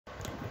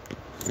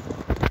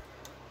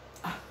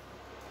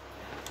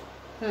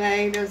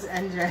Ladies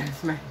and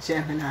gentlemen,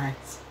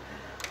 Geminis.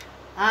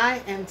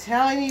 I am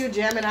telling you,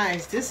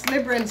 Geminis, this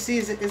Libran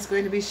season is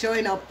going to be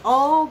showing up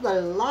all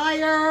the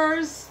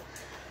liars.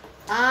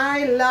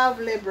 I love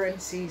Libran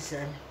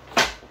season.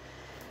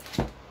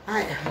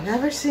 I have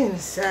never seen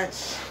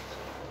such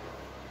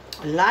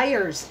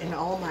liars in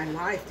all my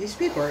life. These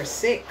people are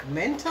sick,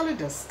 mentally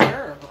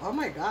disturbed. Oh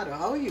my God,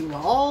 how you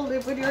all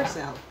live with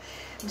yourself.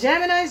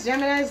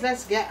 Geminis,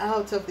 let's get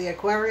out of the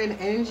Aquarian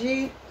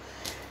energy.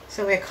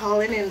 So we're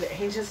calling in the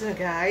angels and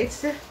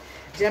guides.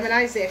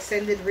 Geminis, the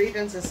extended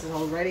readings, this is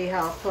already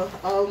helpful.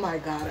 Oh my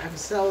God, I'm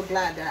so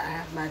glad that I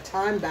have my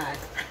time back.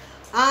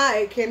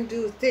 I can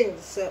do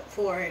things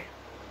for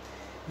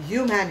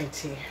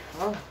humanity.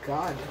 Oh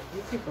God,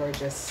 you people are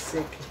just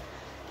sick.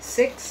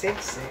 Sick.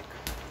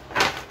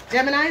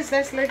 Geminis,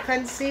 let's look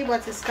and see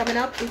what is coming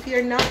up. If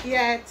you're not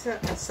yet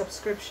a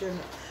subscription,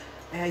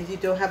 you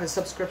don't have a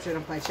subscription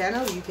of my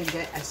channel, you can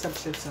get a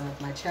subscription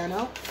of my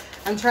channel.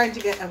 I'm trying to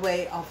get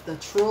away of the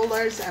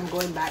trollers. I'm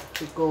going back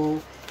to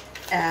go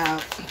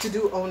to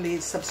do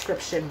only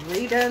subscription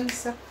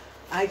readings.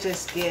 I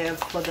just give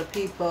for the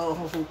people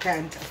who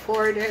can't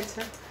afford it,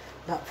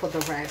 but for the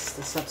rest,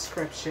 the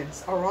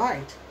subscriptions. All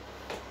right,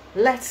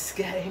 let's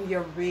get in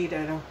your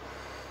reading.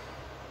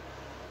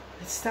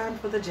 It's time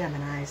for the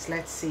Geminis.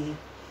 Let's see.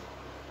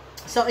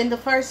 So in the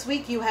first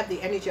week, you have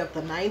the energy of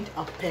the Knight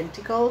of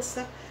Pentacles.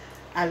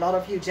 A lot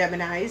of you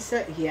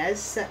Geminis,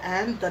 yes,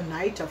 and the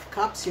Knight of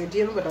Cups. You're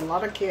dealing with a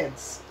lot of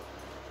kids.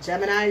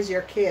 Geminis,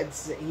 your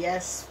kids,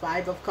 yes.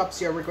 Five of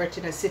Cups, you're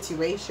regretting a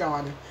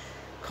situation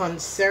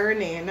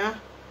concerning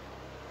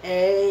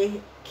a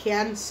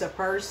Cancer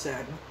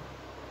person.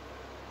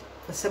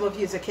 For some of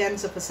you, it's a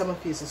Cancer. For some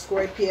of you, it's a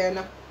Scorpion.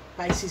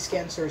 Pisces,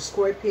 Cancer,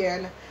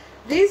 Scorpion.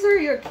 These are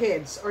your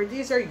kids, or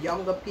these are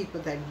younger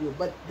people than you.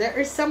 But there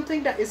is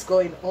something that is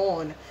going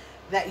on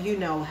that you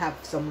know have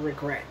some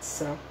regrets.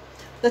 So,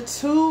 the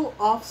Two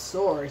of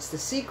Swords, the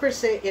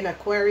secrecy in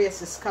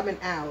Aquarius is coming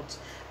out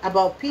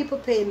about people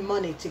paying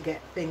money to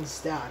get things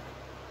done.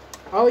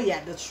 Oh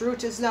yeah, the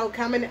truth is now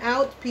coming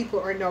out.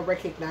 People are now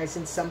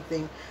recognizing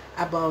something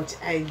about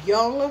a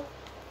young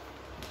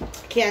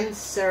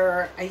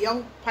Cancer, a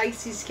young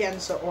Pisces,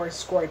 Cancer, or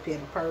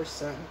Scorpion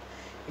person.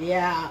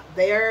 Yeah,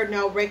 they're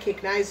now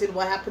recognizing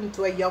what happened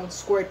to a young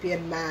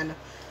Scorpion man.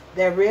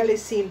 They're really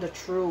seeing the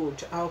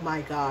truth. Oh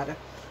my God.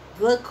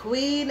 The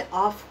Queen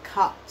of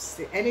Cups,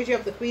 the energy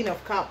of the Queen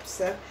of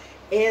Cups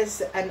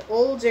is an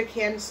older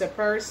Cancer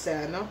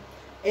person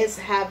is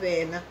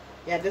having,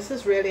 yeah, this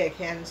is really a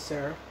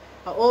Cancer.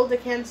 An older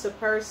Cancer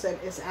person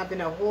is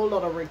having a whole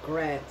lot of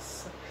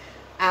regrets.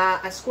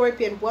 A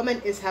Scorpion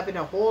woman is having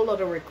a whole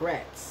lot of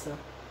regrets.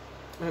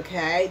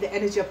 Okay, the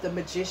energy of the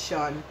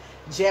Magician.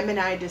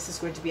 Gemini, this is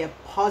going to be a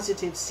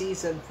positive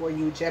season for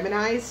you,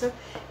 Geminis.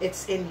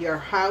 It's in your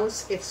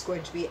house. It's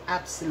going to be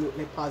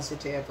absolutely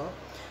positive.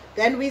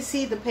 Then we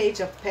see the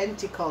Page of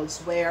Pentacles,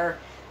 where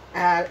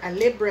a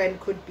Libran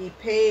could be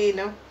paying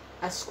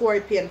a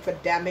Scorpion for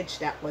damage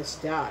that was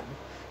done.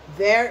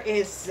 There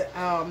is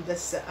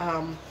this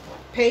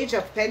Page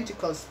of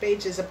Pentacles.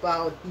 Page is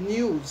about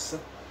news.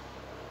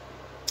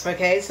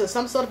 Okay, so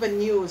some sort of a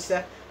news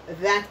that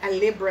a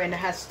Libran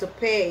has to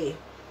pay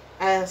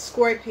a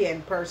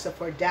Scorpion person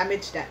for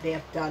damage that they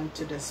have done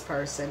to this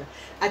person.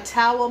 A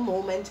Tower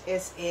moment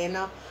is in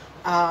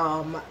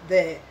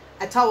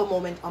a Tower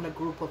moment on a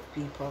group of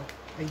people.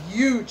 A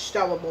huge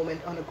Tower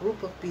moment on a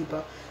group of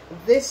people.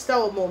 This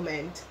Tower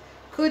moment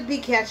could be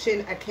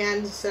catching a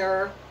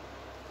Cancer.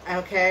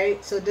 Okay,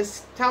 so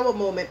this Tower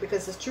moment,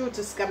 because the truth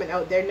is coming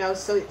out, they're now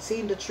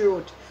seeing the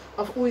truth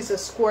of who is a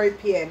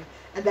Scorpion,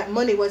 and that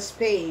money was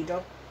paid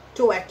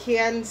to a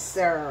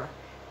Cancer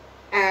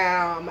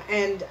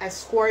and a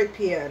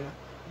Scorpion.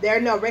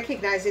 They're now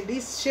recognizing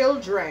these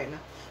children.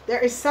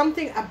 There is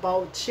something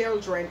about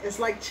children. It's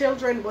like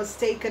children was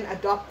taken,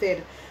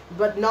 adopted,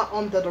 but not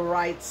under the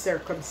right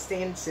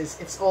circumstances.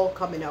 It's all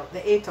coming out.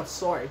 The Eight of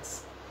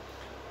Swords.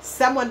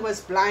 Someone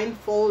was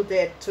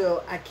blindfolded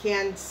to a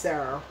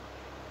Cancer.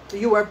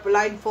 You were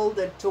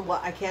blindfolded to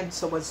what a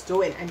Cancer was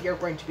doing, and you're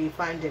going to be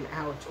finding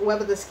out.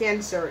 Whoever this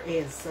Cancer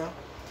is.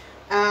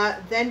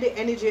 Then the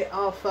energy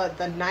of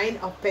the Nine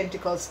of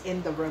Pentacles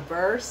in the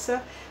reverse.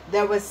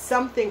 There was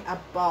something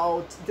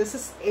about, this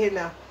is in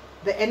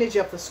the energy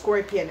of the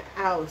Scorpion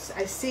house.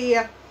 I see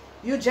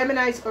you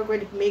Geminis are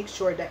going to make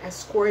sure that a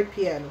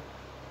Scorpion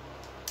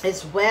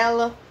is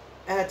well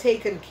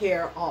taken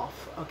care of,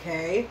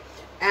 okay?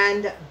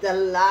 And the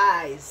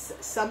lies,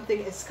 something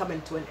is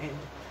coming to an end.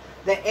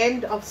 The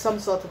end of some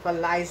sort of a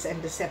lies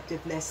and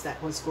deceptiveness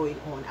that was going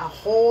on. A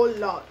whole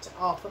lot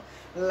of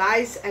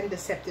lies and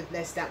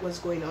deceptiveness that was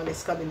going on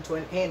is coming to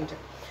an end.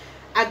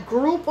 A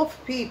group of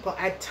people,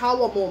 a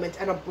Tower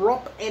moment, an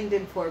abrupt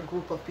ending for a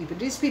group of people.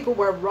 These people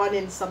were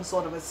running some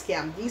sort of a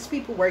scam. These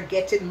people were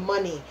getting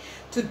money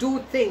to do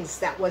things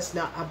that was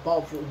not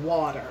above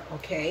water,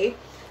 okay?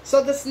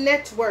 So this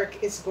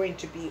network is going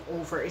to be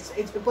over.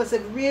 It was a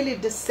really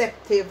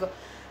deceptive,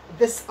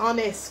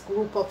 dishonest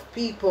group of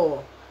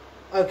people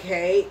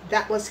okay,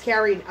 that was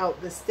carrying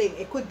out this thing.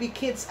 It could be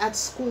kids at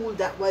school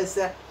that was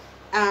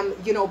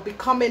you know,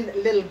 becoming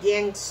little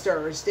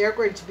gangsters. They're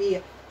going to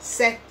be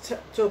set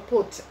to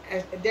put,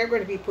 they're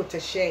going to be put to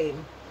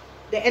shame.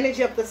 The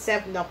energy of the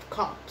Seven of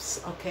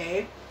Cups,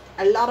 okay?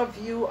 A lot of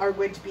you are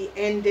going to be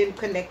ending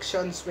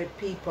connections with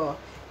people.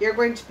 You're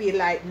going to be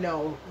like,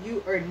 no,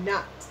 you are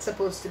not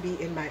supposed to be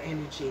in my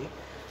energy.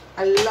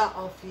 A lot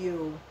of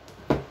you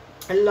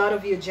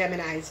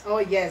Geminis,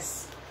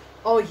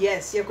 oh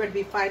yes, you're going to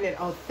be finding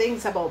out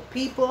things about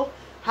people,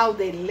 how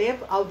they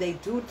live, how they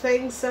do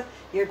things.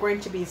 You're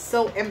going to be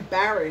so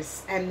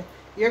embarrassed, and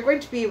you're going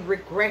to be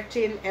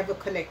regretting ever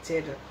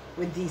connected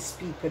with these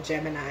people,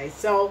 Gemini.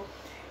 So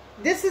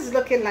this is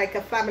looking like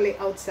a family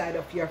outside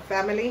of your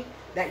family,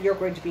 that you're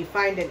going to be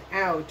finding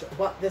out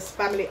what this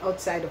family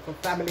outside of a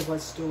family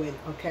was doing,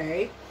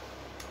 okay?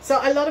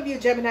 So a lot of you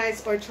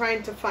Geminis are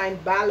trying to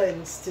find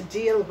balance to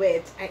deal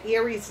with an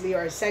Aries, Leo,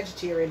 or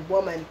Sagittarian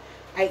woman,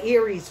 an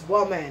Aries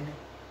woman,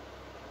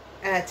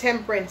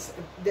 Temperance.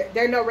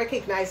 They're not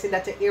recognizing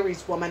that the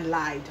Aries woman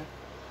lied.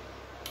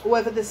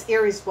 Whoever this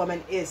Aries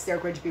woman is, they're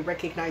going to be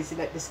recognizing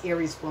that this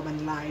Aries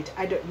woman lied.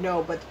 I don't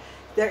know, but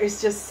there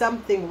is just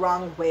something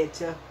wrong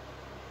with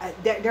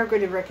they're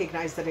going to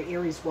recognize that an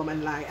Aries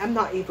woman lied. I'm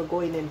not even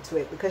going into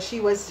it because she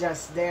was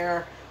just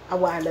there a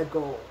while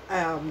ago,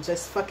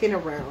 just fucking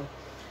around.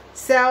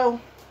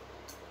 So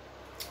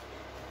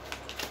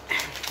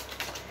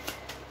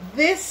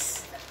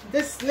this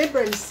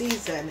Libran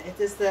season, it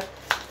is the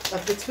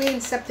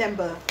between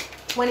September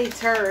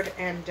 23rd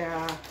and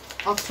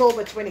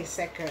October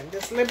 22nd.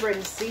 This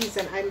Libran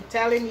season, I'm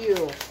telling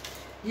you,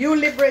 you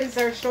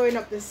Librans are showing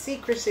up the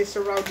secrecy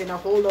surrounding a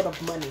whole lot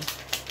of money.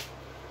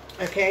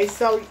 Okay,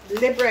 so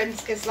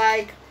Librans is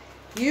like,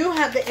 you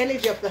have the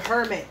energy of the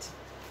Hermit,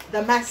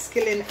 the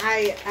masculine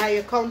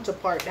eye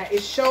counterpart that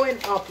is showing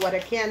up what a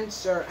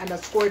Cancer and a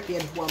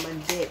Scorpion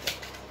woman did.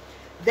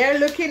 They're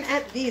looking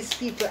at these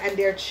people and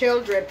their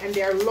children, and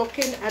they're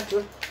looking at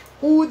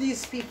who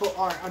these people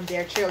are on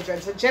their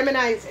children. So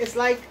Geminis, it's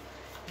like,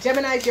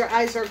 Geminis, your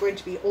eyes are going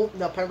to be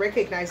opened up and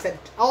recognize that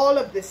all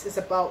of this is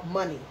about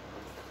money.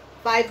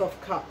 Five of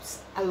Cups.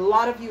 A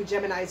lot of you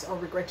Geminis are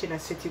regretting a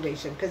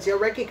situation because you're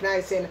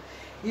recognizing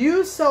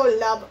you so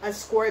love a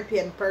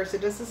Scorpion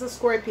person. This is a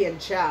Scorpion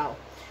child.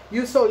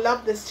 You so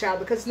love this child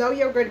because now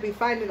you're going to be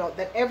finding out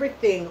that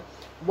everything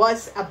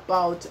was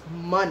about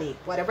money.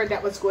 Whatever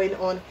that was going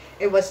on,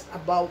 it was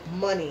about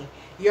money.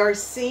 You're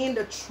seeing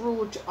the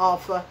truth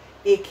of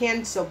a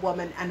Cancer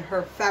woman and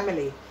her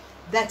family.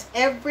 That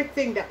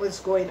everything that was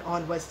going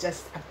on was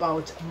just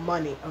about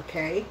money,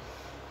 okay?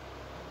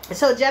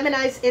 So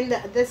Geminis, in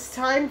this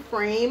time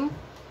frame,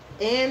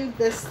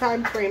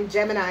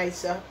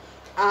 Geminis,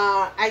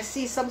 I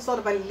see some sort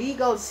of a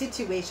legal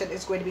situation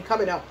is going to be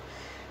coming up,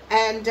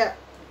 and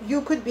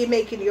you could be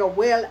making your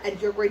will, and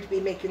you're going to be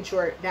making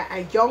sure that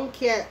a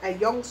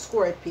young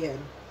Scorpion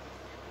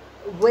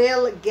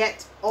will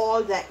get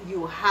all that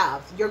you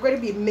have. You're going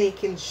to be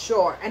making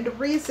sure, and the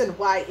reason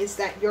why is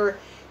that you're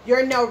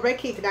now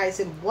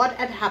recognizing what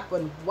had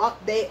happened, what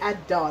they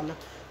had done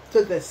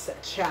to this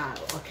child,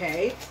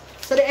 okay?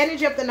 So the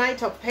energy of the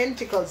Knight of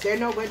Pentacles, they're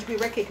now going to be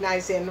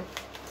recognizing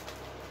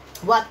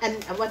what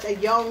a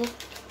young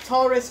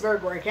Taurus,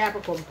 Virgo, or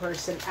Capricorn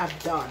person have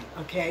done,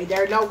 okay?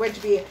 They're now going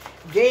to be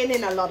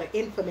gaining a lot of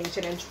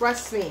information, and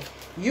trust me,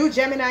 you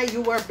Gemini,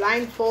 you were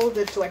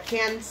blindfolded to a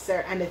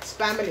Cancer and its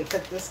family,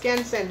 because this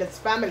Cancer and its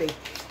family,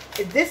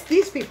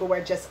 these people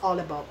were just all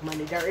about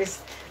money.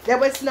 There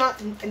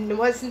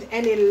wasn't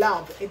any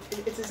love.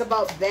 It is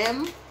about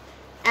them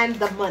and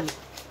the money,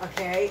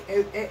 okay?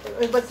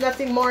 It was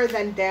nothing more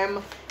than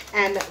them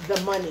and the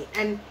money.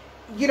 And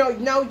you know,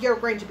 now you're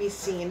going to be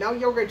seeing, now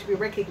you're going to be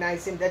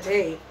recognizing that,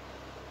 hey,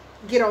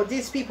 you know,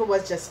 these people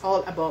was just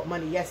all about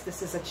money. Yes,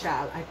 this is a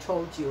child. I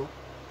told you,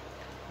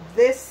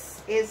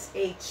 this is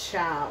a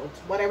child.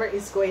 Whatever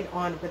is going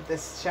on with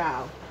this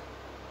child,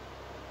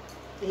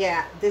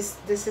 yeah, this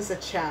is a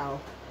child.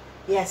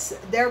 Yes,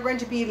 they're going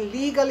to be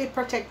legally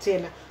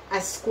protecting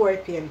a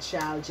Scorpion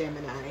child,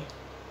 Gemini.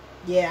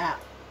 Yeah,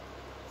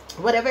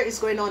 whatever is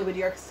going on with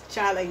your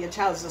child, and your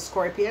child is a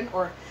Scorpion,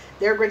 or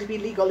they're going to be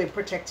legally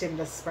protecting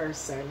this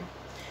person.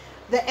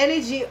 The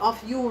energy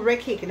of you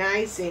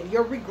recognizing,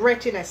 you're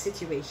regretting a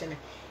situation.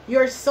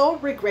 You're so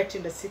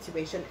regretting the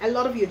situation. A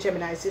lot of you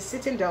Geminis is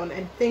sitting down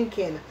and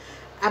thinking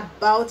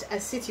about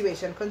a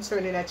situation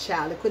concerning a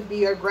child. It could be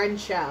your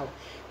grandchild,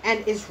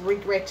 and is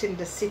regretting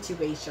the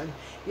situation.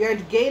 You're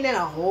gaining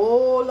a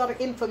whole lot of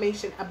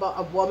information about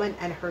a woman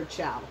and her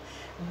child.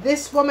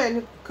 This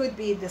woman could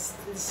be the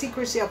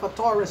secrecy of a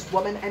Taurus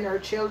woman and her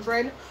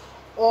children,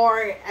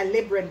 or a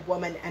Libran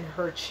woman and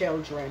her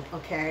children,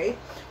 okay?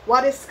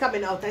 What is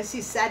coming out? I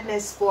see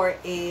sadness for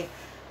a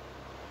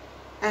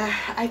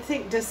I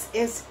think this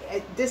is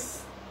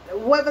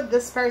whoever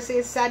this person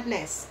is,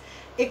 sadness.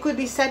 It could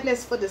be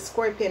sadness for the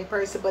Scorpion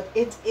person, but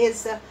it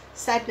is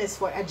sadness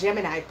for a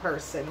Gemini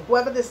person.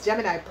 Whoever this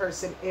Gemini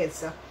person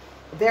is,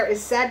 there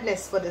is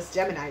sadness for this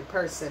Gemini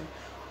person.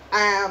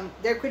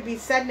 There could be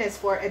sadness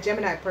for a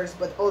Gemini person,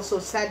 but also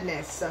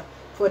sadness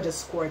for the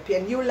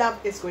Scorpion. New love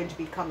is going to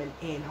be coming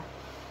in.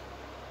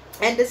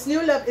 And this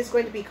new love is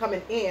going to be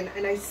coming in.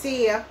 And I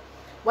see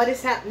what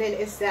is happening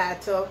is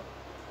that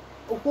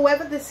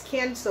whoever this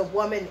Cancer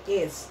woman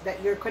is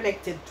that you're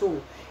connected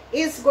to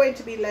is going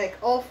to be like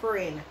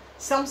offering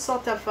some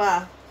sort of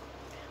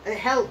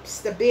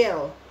helps the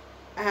bill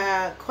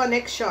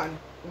connection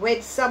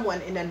with someone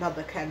in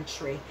another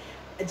country.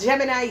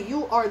 Gemini,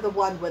 you are the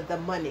one with the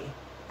money,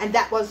 and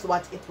that was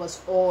what it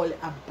was all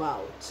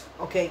about,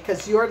 okay?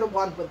 Because you're the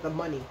one with the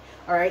money,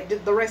 all right?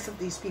 The rest of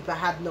these people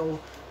have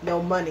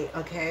no money,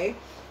 okay?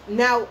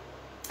 Now,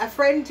 a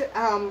friend,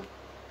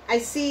 I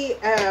see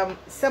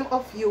some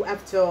of you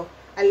have to,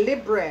 a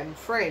Libran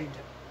friend,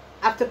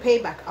 have to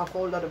pay back a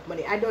whole lot of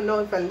money. I don't know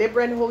if a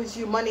Libran owes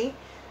you money,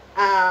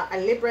 a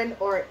Libran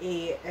or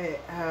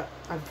a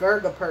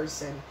Virgo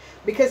person,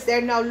 because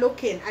they're now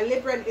looking, a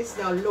Libran is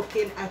now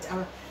looking at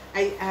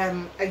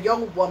a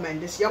young woman.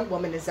 This young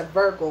woman is a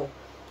Virgo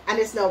and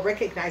is now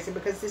recognizing,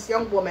 because this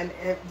young woman,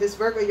 this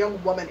Virgo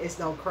young woman is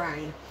now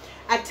crying.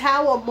 A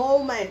Tower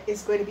moment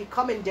is going to be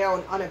coming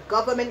down on a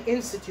government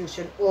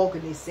institution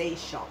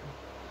organization.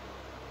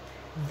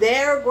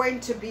 They're going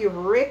to be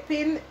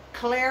ripping,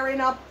 clearing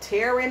up,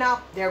 tearing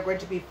up. They're going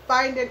to be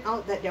finding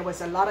out that there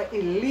was a lot of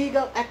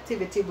illegal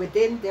activity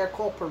within their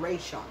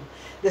corporation.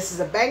 This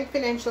is a bank,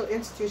 financial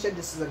institution.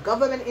 This is a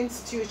government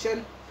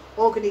institution,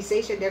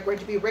 organization. They're going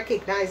to be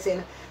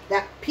recognizing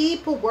that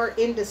people were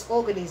in this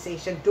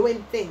organization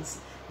doing things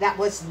that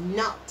was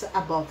not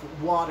above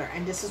water.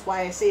 And this is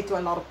why I say to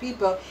a lot of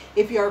people,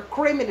 if you're a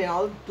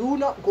criminal, do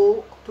not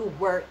go to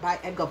work by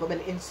a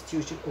government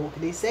institution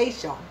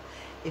organization.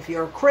 If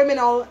you're a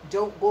criminal,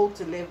 don't go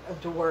to live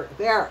to work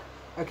there,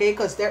 okay?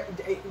 Because they're,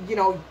 you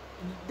know,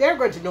 they're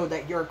going to know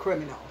that you're a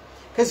criminal,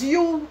 because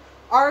you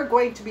are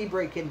going to be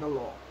breaking the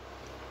law.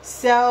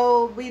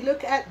 So we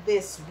look at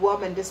this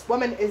woman. This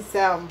woman is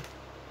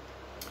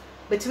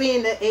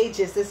between the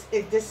ages.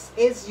 This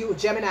is you,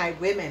 Gemini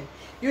women.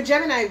 You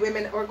Gemini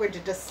women are going to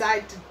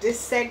decide to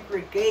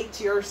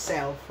disaggregate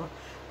yourself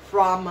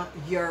from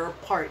your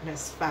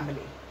partner's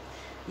family.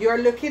 You're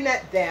looking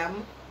at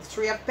them.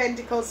 Three of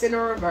Pentacles in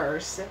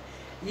reverse.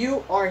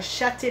 You are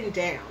shutting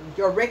down.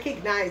 You're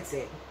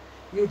recognizing,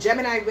 you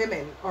Gemini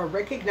women are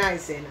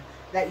recognizing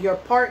that your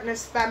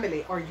partner's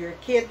family or your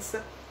kids'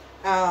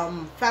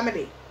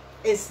 family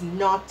is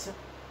not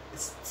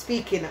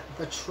speaking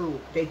the truth.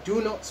 They do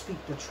not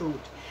speak the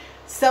truth.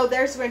 So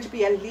there's going to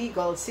be a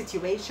legal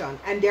situation,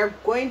 and they're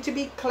going to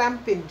be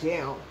clamping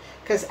down,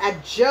 because a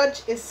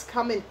judge is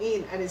coming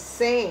in and is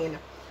saying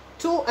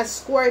to a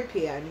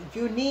Scorpion,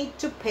 you need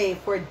to pay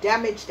for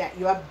damage that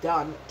you have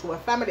done to a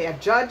family. A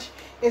judge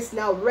is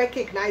now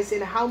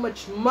recognizing how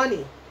much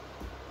money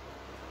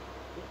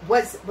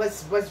was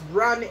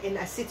run in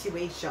a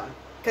situation,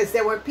 because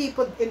there were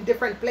people in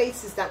different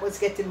places that was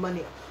getting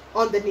money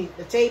underneath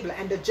the table,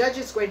 and the judge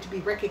is going to be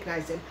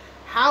recognizing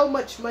how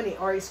much money,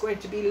 or is going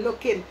to be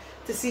looking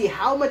to see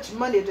how much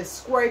money the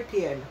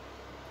Scorpion,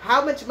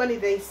 how much money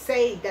they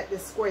say that the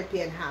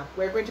Scorpion have.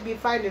 We're going to be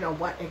finding out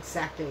what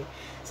exactly.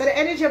 So the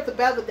energy of the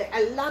Belvedere,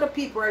 a lot of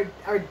people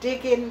are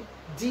digging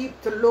deep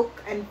to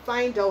look and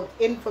find out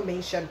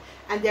information,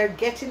 and they're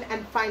getting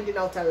and finding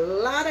out a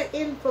lot of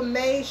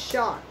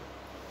information.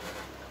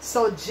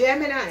 So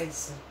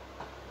Geminis,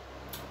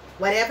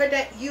 whatever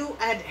that you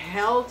had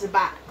held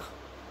back,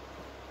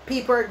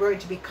 people are going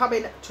to be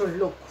coming to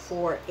look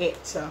for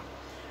it.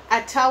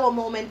 A Tower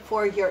moment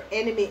for your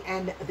enemy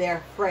and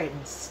their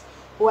friends.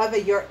 Whoever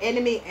your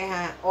enemy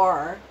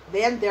are,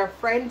 then their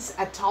friends,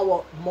 a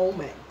Tower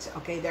moment.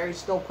 Okay, there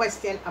is no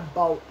question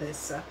about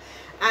this.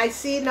 I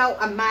see now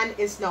a man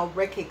is now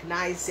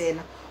recognizing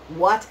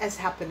what has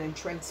happened and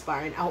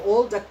transpiring. An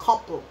older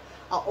couple,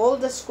 an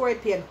older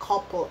Scorpion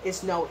couple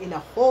is now in a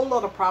whole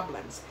lot of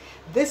problems.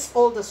 This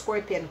older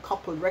Scorpion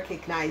couple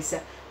recognize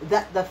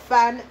that the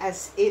fan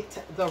has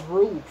hit the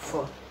roof.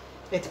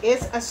 It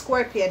is a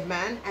Scorpion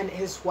man and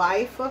his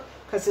wife,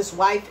 because his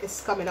wife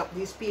is coming up.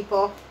 These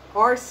people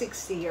are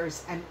 60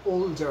 years and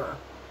older.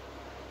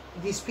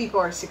 These people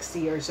are 60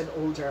 years and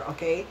older,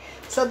 okay?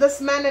 So this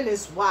man and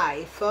his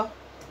wife,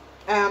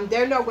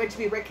 they're now going to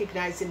be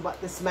recognizing what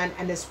this man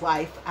and his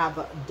wife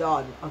have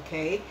done,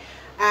 okay?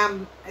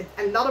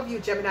 A lot of you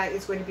Gemini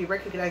is going to be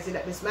recognizing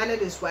that this man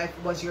and his wife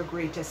was your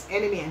greatest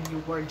enemy and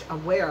you weren't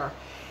aware.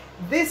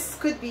 This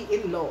could be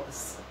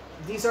in-laws.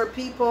 These are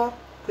people,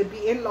 could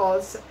be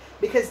in-laws,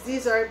 because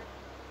these are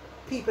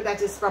people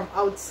that is from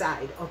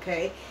outside,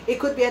 okay? It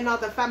could be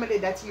another family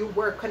that you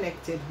were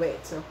connected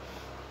with.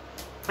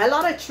 A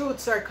lot of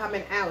truths are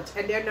coming out,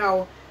 and there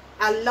now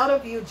a lot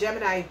of you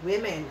Gemini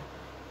women,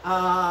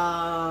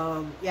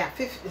 yeah,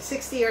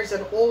 60 years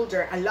and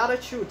older, a lot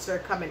of truths are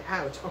coming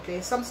out,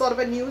 okay? Some sort of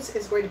a news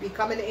is going to be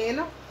coming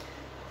in.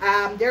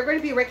 They're going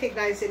to be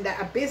recognizing that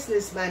a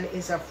businessman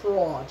is a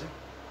fraud.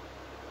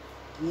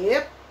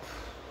 Yep,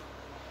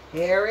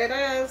 here it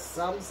is.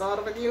 Some sort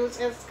of a news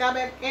is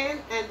coming in,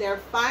 and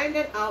they're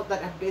finding out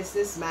that a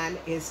businessman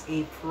is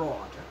a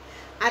fraud.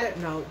 I don't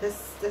know.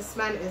 This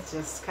man is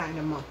just kind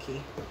of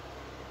mucky.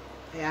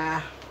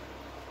 Yeah.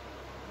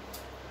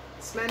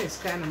 This man is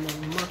kind of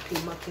mucky.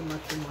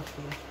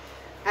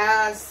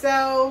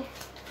 So,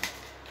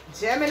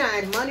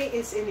 Gemini, money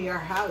is in your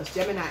house,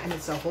 Gemini, and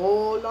it's a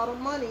whole lot of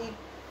money.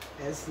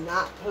 It's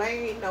not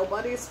plain.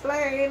 Nobody's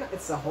playing.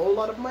 It's a whole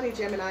lot of money,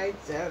 Gemini.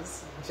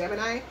 Just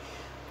Gemini,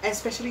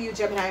 especially you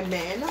Gemini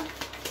men,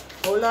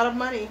 whole lot of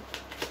money.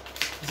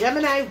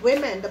 Gemini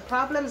women, the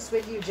problems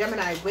with you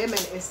Gemini women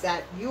is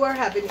that you are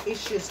having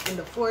issues in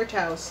the 4th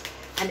house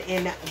and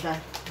in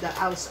the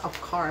house of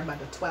karma,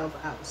 the 12th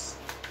house.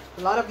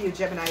 A lot of you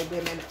Gemini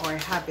women are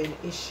having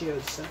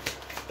issues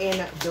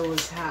in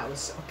those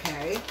houses,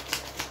 okay?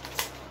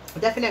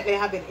 Definitely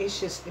having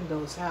issues in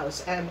those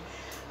houses. And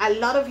a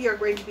lot of you are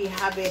going to be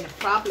having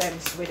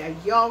problems with a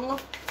young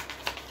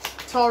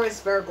Taurus,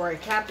 Virgo, or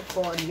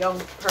Capricorn young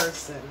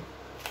person.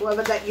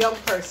 Whoever that young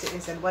person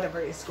is and whatever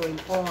is going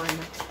on.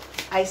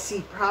 I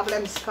see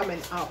problems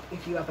coming up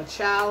if you have a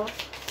child,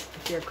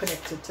 if you're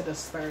connected to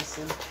this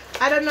person.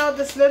 I don't know,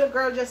 this little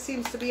girl just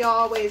seems to be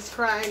always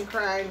crying.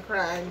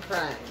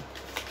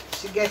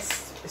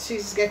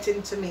 She's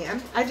getting to me.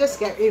 I just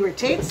get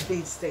irritated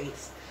these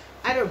days.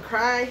 I don't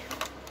cry.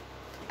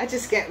 I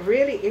just get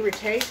really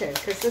irritated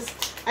because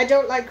I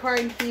don't like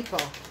crying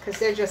people because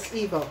they're just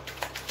evil.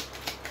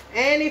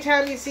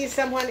 Anytime you see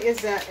someone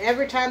is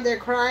every time they're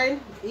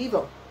crying,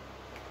 evil.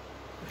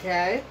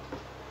 Okay?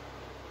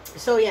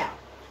 So yeah,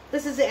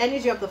 this is the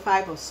energy of the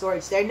 5 of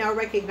Swords. They're now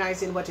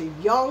recognizing what a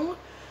young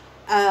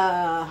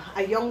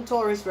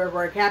Taurus, Virgo,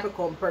 or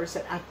Capricorn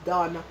person have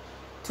done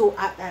to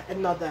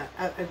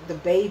the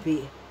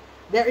baby.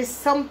 There is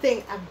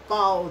something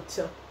about,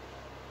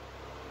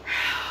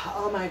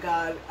 oh my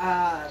God,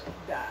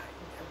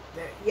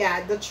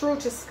 yeah, the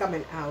truth is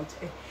coming out.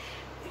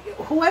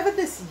 Whoever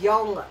this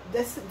young,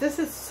 this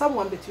is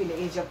someone between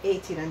the age of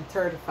 18 and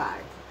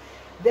 35.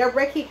 They're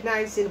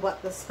recognizing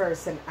what this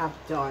person have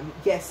done.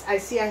 Yes, I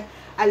see a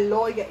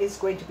lawyer is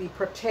going to be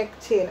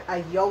protecting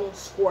a young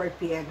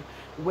Scorpion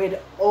with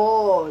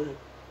all,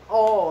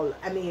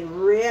 I mean,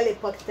 really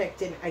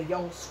protecting a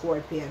young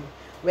Scorpion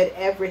with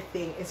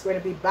everything. It's going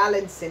to be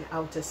balancing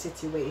out a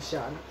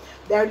situation.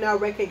 They're now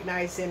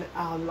recognizing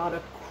a lot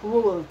of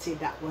cruelty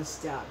that was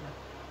done.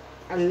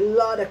 A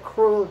lot of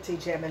cruelty,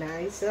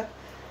 Geminis.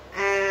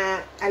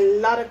 A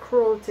lot of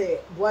cruelty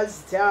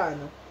was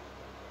done.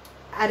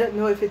 I don't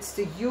know if it's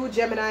to you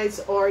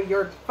Geminis or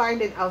you're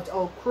finding out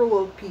how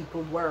cruel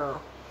people were.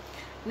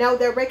 Now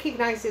they're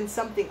recognizing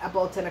something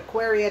about an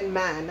Aquarian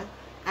man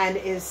and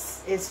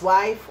his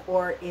wife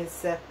or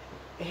his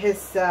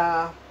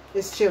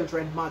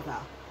children mother.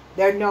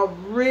 They're now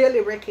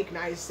really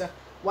recognize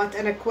what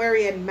an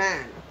Aquarian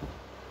man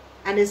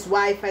and his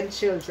wife and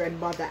children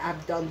mother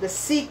have done. The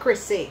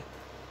secrecy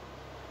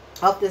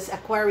of this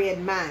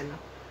Aquarian man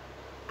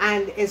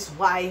and his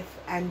wife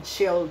and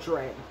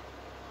children,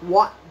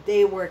 what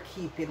they were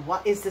keeping,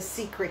 what is the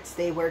secrets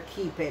they were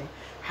keeping,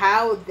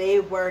 how they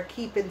were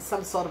keeping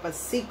some sort of a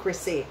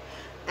secrecy,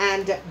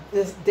 and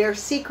their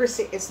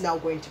secrecy is now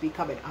going to be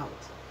coming out.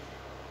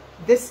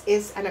 This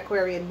is an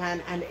Aquarian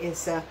man and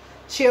his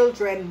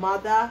children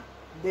mother.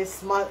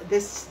 This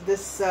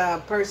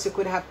person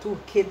could have 2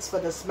 kids for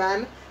this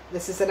man.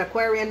 This is an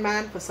Aquarian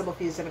man. For some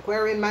of you is an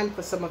Aquarian man.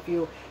 For some of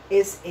you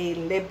is a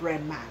Libra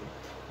man.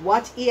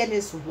 What he and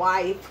his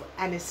wife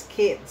and his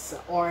kids,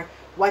 or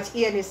what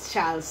he and his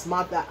child's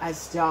mother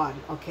has done,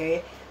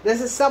 okay?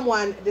 This is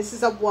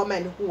a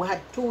woman who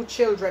had 2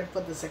 children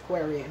for this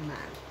Aquarian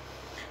man.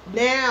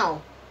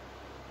 Now,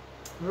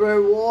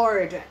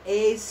 reward,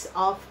 Ace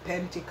of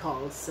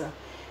Pentacles.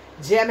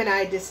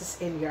 Gemini, this is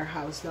in your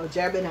house. Now,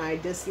 Gemini,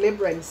 this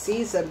Libran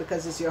season,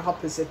 because it's your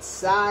opposite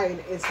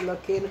sign, is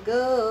looking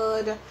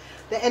good.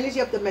 The energy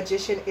of the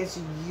Magician is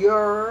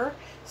your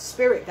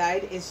spirit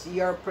guide, is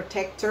your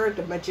protector.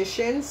 The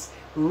Magicians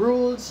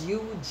rules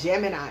you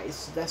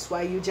Geminis. That's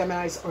why you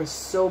Geminis are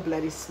so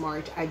bloody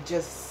smart. I'm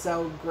just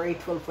so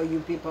grateful for you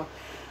people,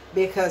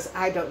 because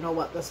I don't know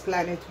what this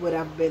planet would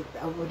have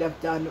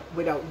done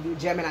without you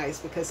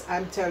Geminis, because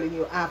I'm telling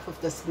you, half of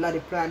this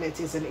bloody planet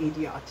is an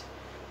idiot,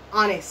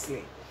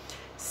 honestly.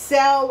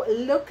 So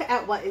look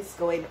at what is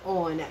going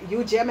on. You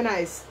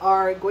Geminis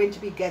are going to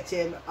be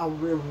getting a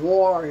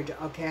reward,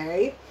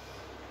 okay?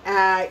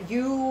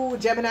 You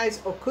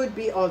Geminis could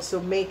be also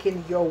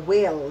making your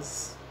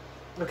wills,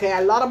 okay?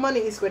 A lot of money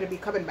is going to be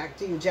coming back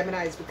to you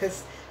Geminis,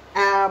 because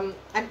and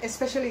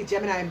especially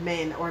Gemini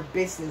men or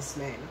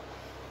businessmen.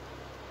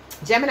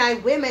 Gemini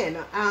women,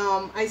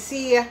 I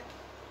see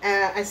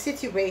a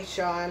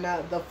situation,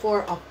 the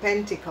 4 of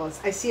Pentacles.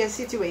 I see a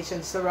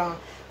situation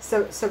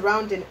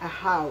surrounding a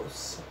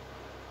house.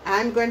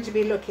 I'm going to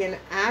be looking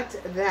at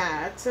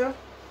that.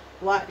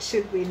 What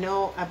should we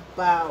know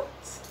about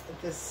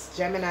this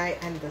Gemini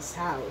and this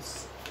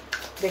house?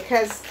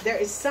 Because there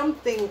is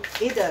something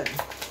hidden.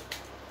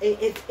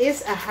 It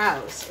is a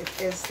house.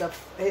 It is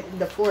in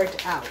the 4th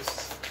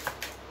house.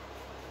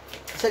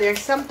 So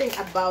there's something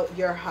about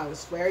your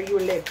house where you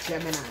live,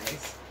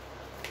 Geminis.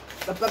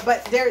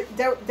 But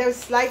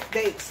there's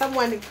like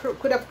someone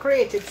could have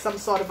created some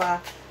sort of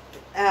a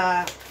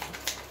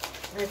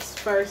let's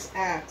first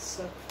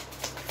ask.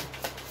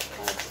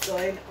 Let's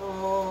going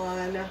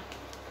on?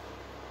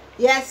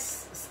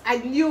 Yes, a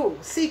new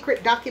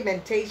secret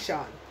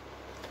documentation.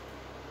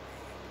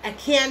 A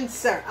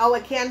Cancer. Our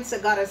Cancer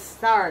got to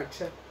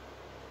start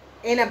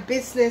in a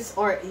business,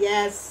 or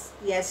yes,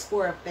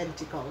 Four of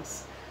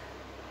Pentacles.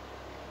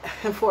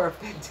 Four of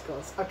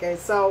Pentacles. Okay,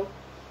 so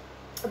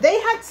they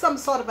had some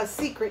sort of a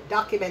secret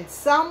document.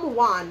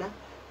 Someone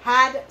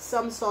had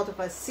some sort of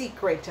a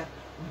secret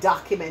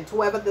document.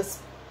 Whoever this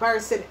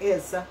person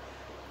is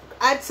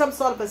had some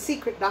sort of a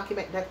secret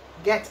document that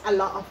gets a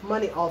lot of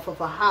money off of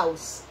a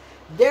house.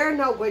 They're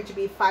now going to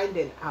be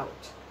finding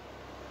out.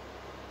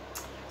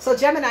 So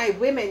Gemini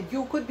women,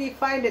 you could be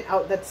finding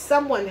out that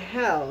someone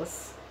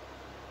else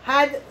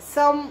had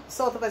some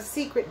sort of a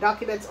secret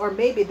document, or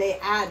maybe they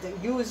had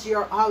used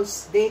your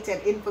house data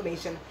and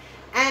information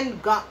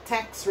and got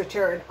tax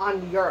return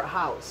on your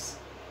house.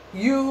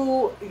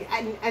 You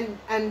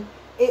and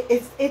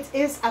it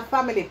is a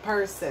family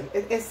person.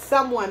 It is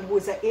someone who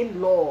is an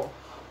in-law,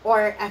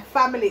 or a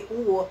family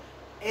who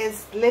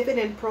is living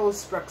in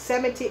close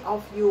proximity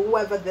of you.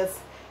 Whoever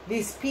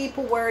these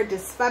people were,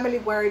 this family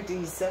were,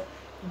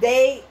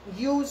 they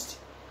used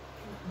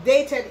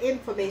data and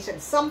information.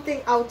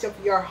 Something out of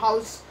your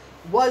house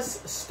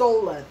was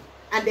stolen,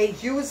 and they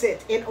use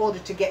it in order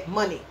to get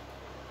money.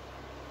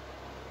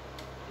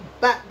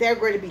 But they're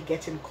going to be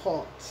getting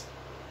caught.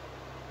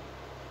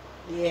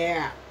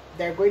 Yeah,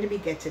 they're going to be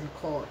getting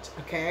caught.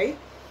 Okay.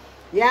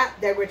 Yeah,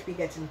 they're going to be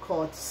getting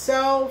caught.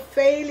 So,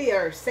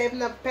 failure.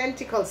 Seven of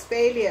Pentacles,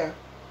 failure.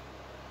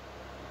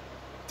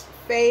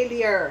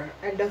 Failure.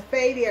 And the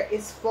failure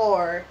is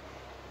for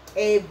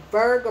a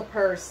Virgo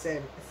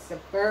person. It's a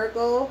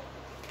Virgo.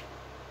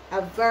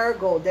 A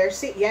Virgo.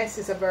 Yes,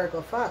 it's a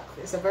Virgo. Fuck.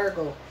 It's a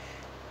Virgo.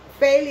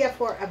 Failure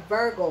for a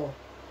Virgo.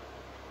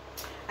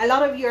 A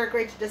lot of you are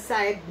going to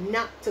decide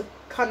not to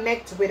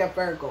connect with a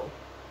Virgo.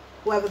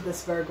 Whoever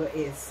this Virgo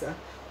is.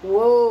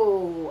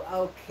 Whoa,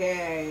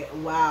 okay,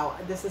 wow,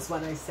 this is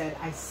what I said.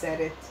 I said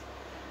it.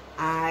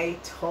 I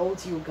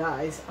told you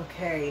guys.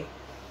 Okay,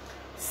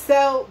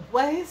 so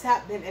what is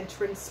happening and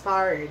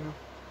transpiring?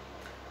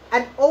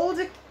 An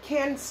older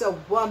Cancer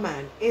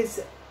woman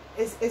is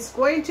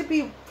going to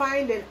be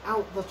finding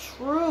out the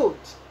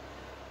truth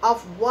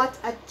of what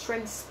had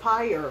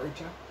transpired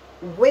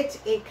with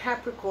a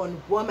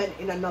Capricorn woman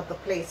in another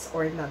place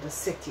or another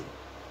city.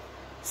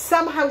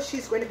 Somehow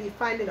she's going to be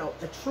finding out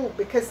the truth,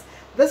 because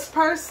this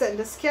person,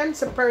 this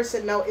Cancer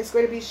person now, is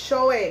going to be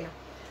showing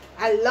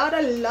a lot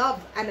of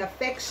love and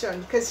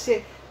affection, because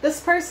this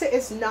person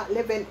is not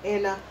living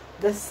in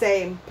the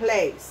same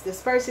place.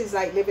 This person is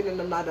like living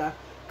in another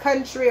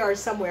country or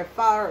somewhere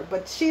far,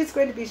 but she's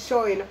going to be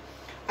showing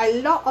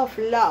a lot of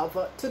love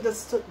to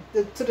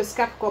this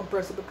Capricorn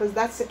person, because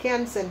that's a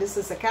Cancer and this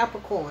is a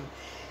Capricorn,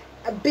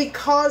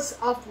 because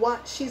of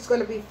what she's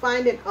going to be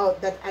finding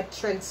out that had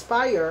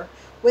transpired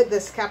with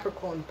this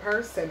Capricorn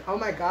person. Oh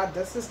my God,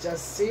 this is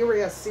just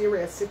serious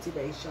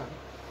situation.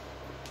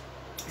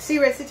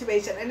 Serious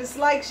situation. And it's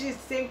like she's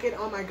thinking,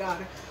 oh my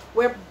God,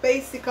 we're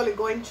basically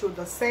going through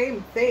the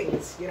same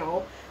things, you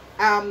know.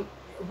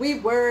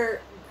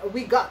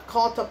 We got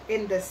caught up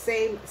in the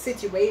same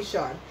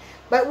situation.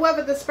 But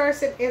whoever this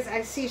person is,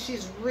 I see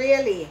she's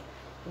really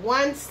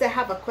wants to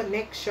have a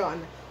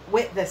connection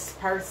with this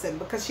person,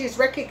 because she's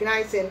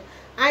recognizing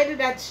either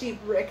that she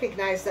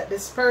recognized that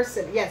this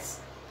person, yes,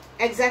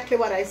 exactly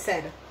what I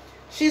said.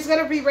 She's going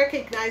to be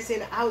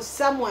recognizing how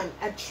someone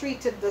had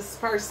treated this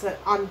person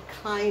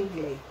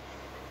unkindly.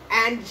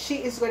 And she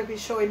is going to be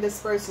showing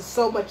this person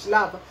so much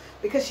love,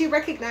 because she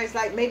recognized,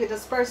 like, maybe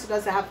this person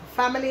doesn't have a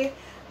family,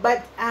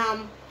 but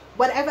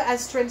whatever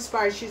has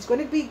transpired, she's going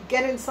to be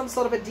getting some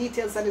sort of a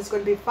details, and is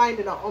going to be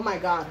finding out, oh my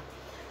God,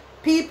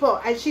 people,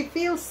 and she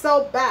feels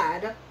so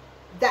bad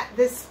that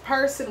this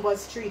person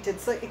was treated.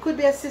 So it could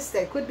be a sister,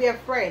 it could be a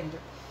friend,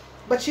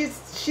 but she's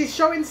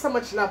showing so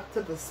much love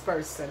to this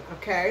person.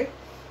 Okay,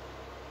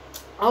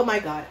 oh my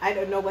God, I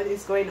don't know what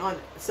is going on.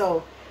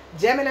 So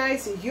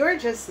Geminis, you're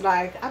just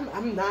like,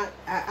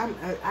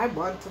 I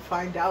want to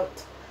find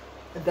out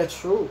the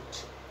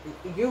truth.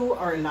 You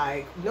are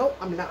like, nope,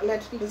 I'm not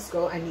letting this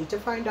go. I need to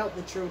find out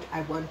the truth.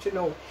 I want to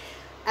know.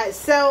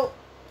 So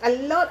a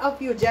lot of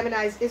you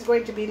Geminis is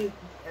going to be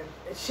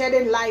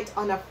shedding light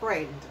on a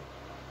friend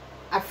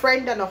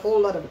and a whole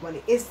lot of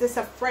money. Is this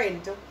a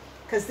friend?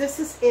 Because this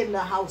is in the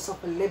house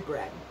of a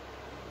Libra,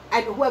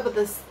 and whoever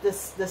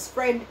this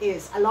friend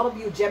is, a lot of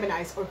you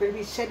Geminis are going to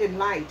be shedding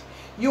light.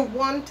 You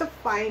want to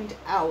find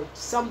out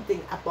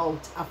something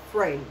about a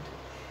friend.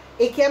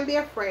 It can be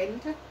a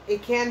friend,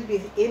 it can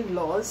be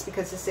in-laws,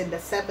 because it's in the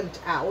 7th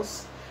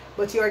house,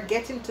 but you are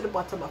getting to the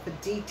bottom of the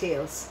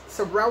details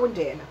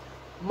surrounding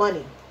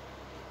money.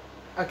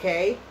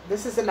 Okay,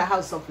 this is in the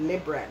house of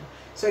Libra.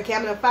 So it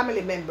can be a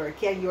family member, it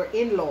can be your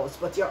in-laws,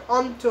 but you're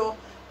onto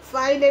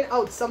finding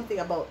out something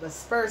about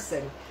this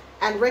person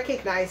and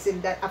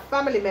recognizing that a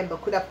family member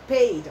could have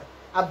paid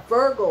a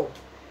Virgo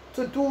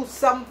to do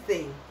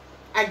something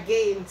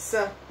against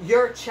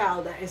your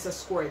child that is a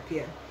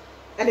Scorpion,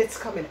 and it's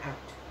coming out.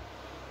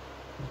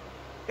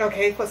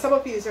 Okay, for some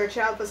of you, it's your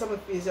child. For some of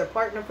you, it's your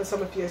partner. For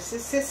some of you, it's a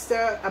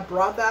sister, a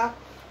brother.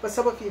 For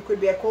some of you, it could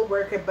be a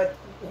co-worker. But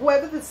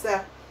whoever this,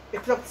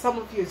 for some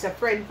of you, it's a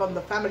friend from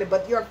the family.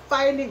 But you're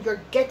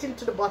getting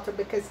to the bottom,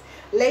 because,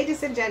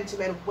 ladies and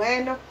gentlemen,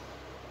 when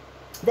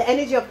the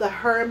energy of the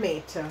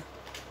hermit,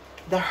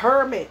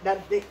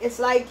 it's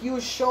like you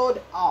showed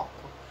up,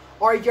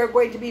 or you're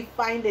going to be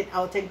finding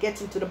out and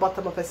getting to the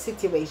bottom of a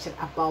situation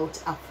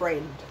about a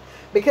friend,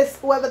 because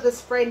whoever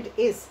this friend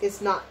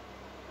is not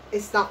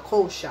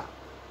kosher.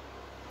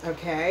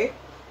 Okay,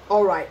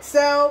 all right,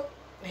 so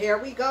here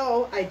we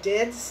go. I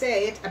did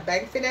say it. A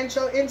bank,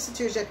 financial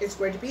institution is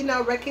going to be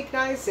now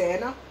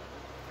recognizing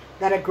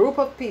that a group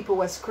of people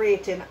was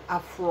creating a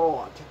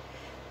fraud.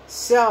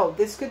 So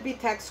this could be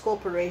tax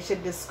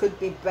corporation, this could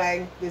be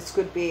bank, this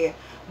could be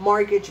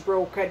mortgage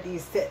broker,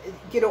 these,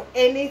 you know,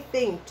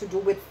 anything to do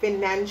with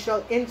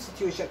financial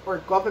institution or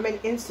government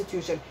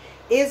institution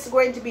is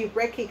going to be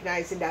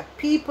recognizing that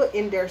people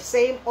in their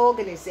same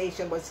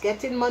organization was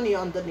getting money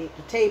underneath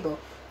the table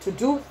to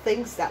do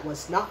things that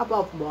was not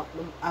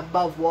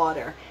above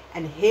water.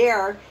 And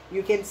here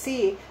you can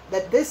see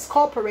that this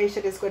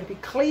corporation is going to be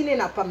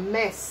cleaning up a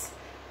mess,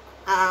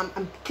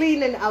 and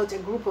cleaning out a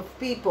group of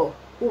people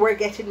who were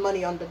getting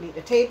money underneath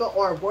the table,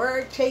 or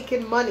were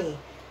taking money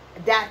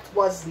that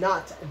was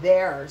not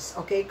theirs.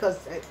 Okay, because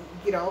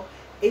you know,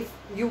 if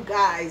you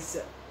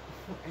guys,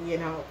 you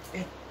know,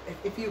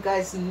 if you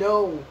guys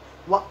know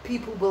what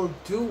people will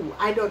do,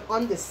 I don't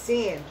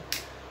understand.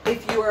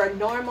 If you are a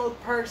normal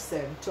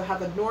person to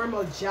have a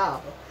normal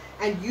job,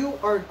 and you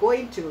are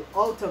going to,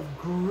 out of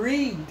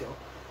greed,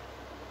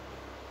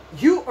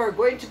 you are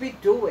going to be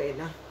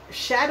doing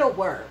shadow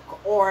work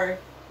or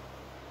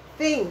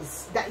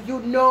things that you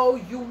know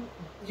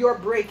you're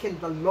breaking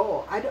the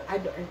law. I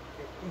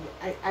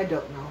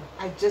don't know.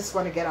 I just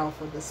want to get off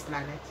of this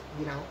planet,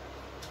 you know.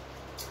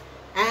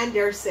 And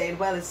they're saying,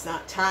 well, it's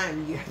not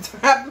time. You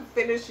haven't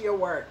finished your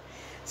work.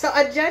 So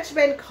a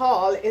judgment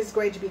call is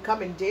going to be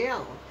coming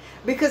down,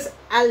 because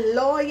a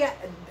lawyer,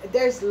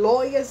 there's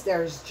lawyers,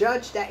 there's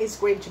judge that is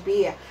going to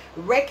be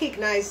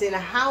recognizing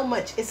how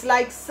much. It's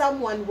like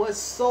someone was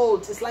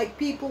sold. It's like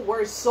people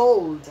were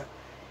sold.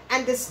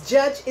 And this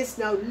judge is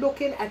now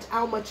looking at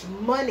how much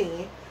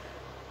money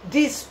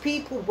these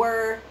people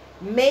were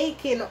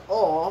making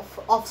off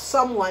of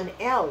someone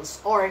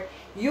else, or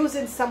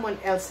using someone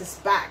else's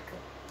back,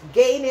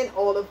 gaining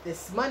all of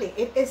this money.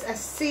 It is a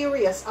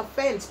serious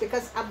offense,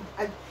 because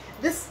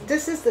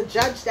this is the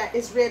judge that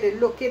is really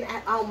looking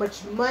at how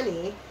much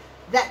money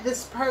that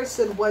this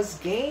person was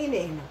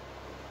gaining,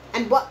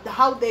 and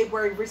how they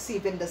were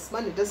receiving this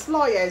money. This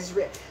lawyer is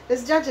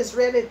this judge is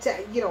really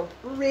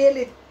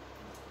really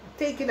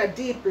taking a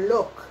deep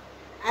look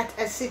at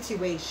a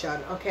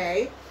situation.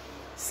 Okay,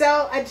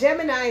 so a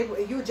Gemini,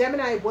 you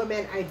Gemini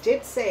women, I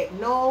did say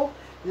no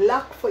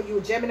luck for you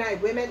Gemini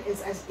women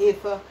is as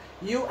if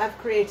you have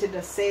created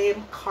the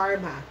same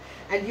karma.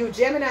 And you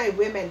Gemini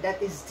women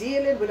that is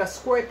dealing with a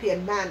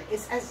Scorpion man,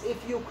 it's as if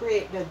you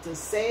created the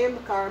same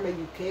karma.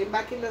 You came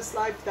back in this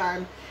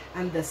lifetime,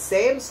 and the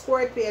same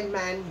Scorpion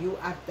man you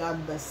have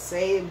done the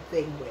same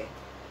thing with.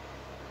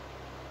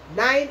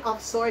 9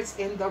 of Swords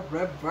in the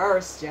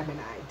reverse,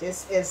 Gemini.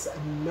 This is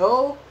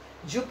no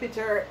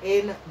Jupiter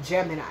in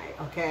Gemini,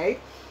 okay?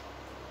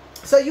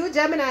 So you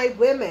Gemini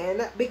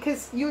women,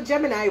 because you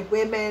Gemini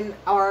women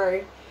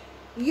are,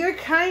 you're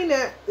kind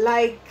of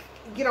like,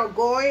 you know,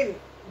 going,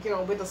 you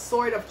know, with a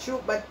sword of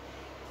truth, but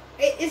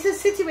it's a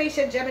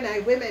situation, Gemini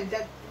women,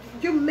 that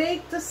you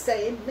make the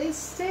same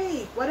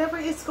mistake. Whatever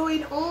is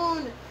going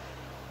on,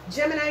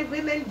 Gemini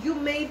women, you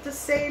made the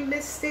same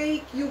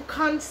mistake. You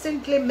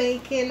constantly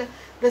making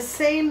the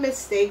same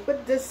mistake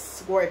with this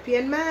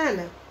Scorpion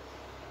man.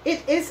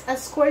 It is a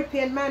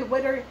Scorpion man,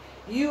 whether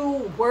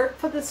you work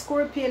for the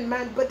Scorpion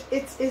man, but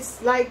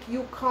it's like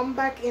you come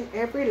back in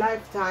every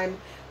lifetime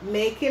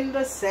making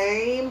the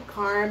same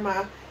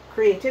karma,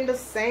 creating the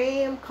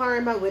same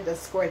karma with the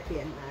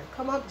Scorpion man.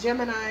 Come up,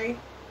 Gemini.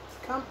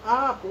 Come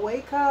up.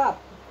 Wake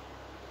up.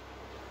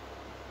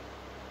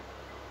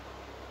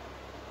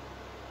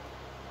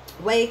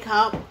 Wake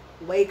up.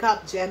 Wake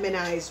up,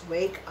 Geminis.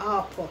 Wake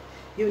up.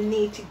 You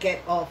need to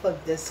get off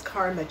of this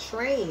karma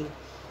train.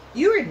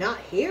 You are not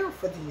here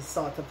for these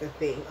sort of a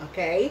thing,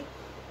 okay?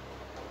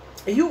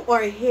 You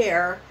are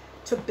here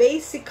to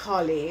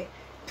basically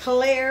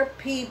clear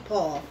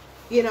people,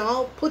 you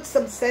know, put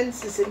some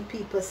senses in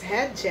people's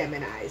head,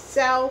 Gemini.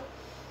 So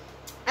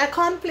a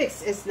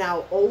conflict is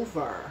now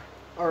over,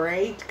 all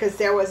right? Because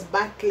there was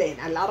battling.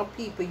 A lot of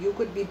people, you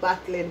could be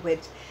battling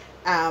with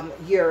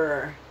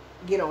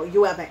you know,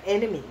 you have an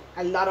enemy.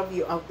 A lot of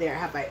you out there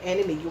have an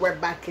enemy. You were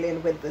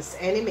battling with this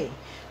enemy,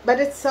 but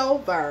it's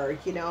over,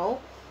 you know.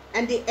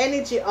 And the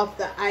energy of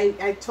the,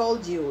 I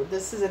told you,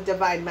 this is a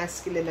divine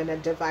masculine and a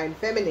divine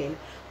feminine.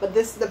 But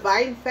this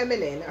divine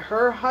feminine,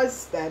 her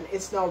husband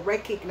is now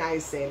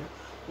recognizing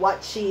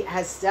what she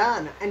has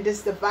done. And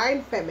this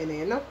divine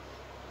feminine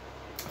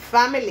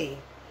family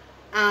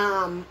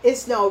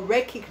is now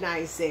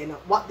recognizing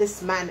what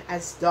this man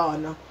has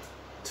done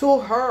to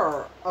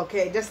her.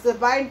 Okay, this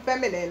divine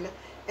feminine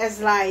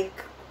It's like,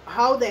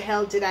 how the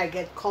hell did I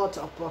get caught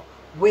up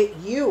with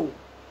you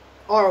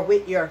or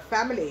with your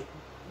family?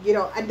 You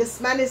know, and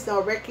this man is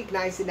now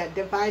recognizing that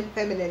divine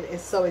feminine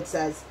is, so it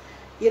says,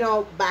 you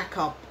know, back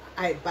up.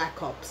 I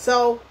back up.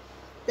 So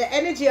the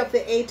energy of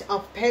the Eight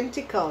of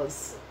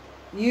Pentacles,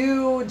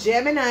 you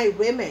Gemini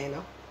women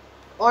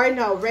are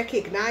now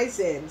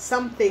recognizing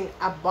something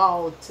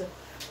about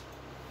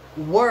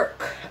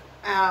work,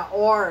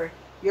 or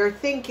you're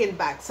thinking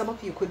back. Some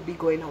of you could be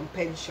going on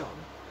pension.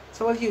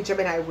 Some of you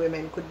Gemini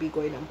women could be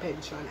going on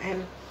pension,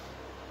 and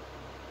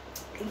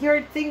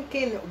you're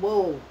thinking,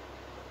 whoa,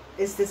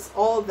 is this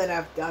all that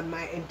I've done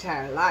my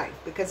entire life?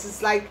 Because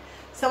it's like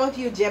some of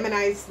you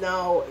Geminis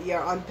now,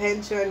 you're on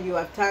pension, you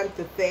have time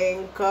to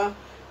think,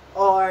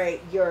 or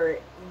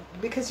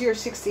because you're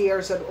 60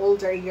 years and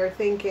older, you're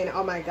thinking,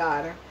 oh my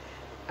God,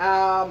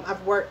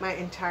 I've worked my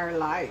entire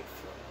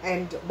life,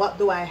 and what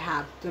do I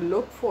have to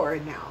look for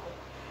now?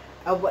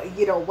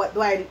 You know, what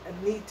do I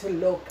need to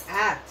look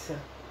at?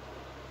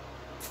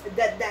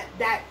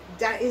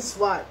 That is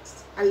what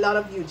a lot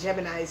of you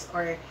Geminis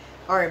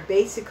are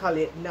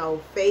basically now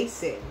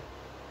facing.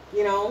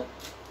 You know,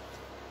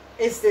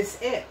 is this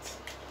it?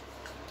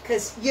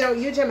 Because, you know,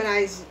 you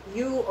Geminis,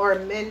 you are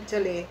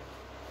mentally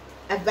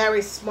a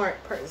very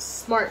smart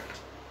person.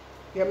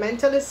 You're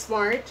mentally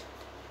smart,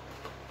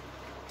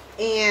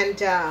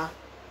 and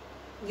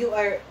you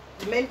are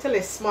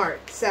mentally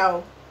smart.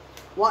 So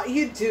what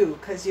you do,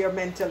 because you're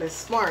mentally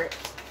smart,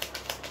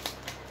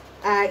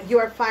 you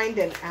are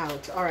finding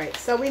out. All right,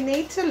 so we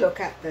need to look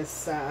at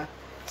this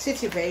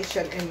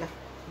situation in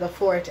the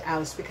 4th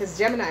house, because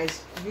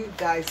Geminis, you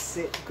guys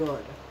sit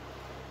good.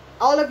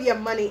 All of your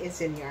money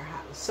is in your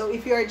house. So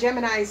if you're a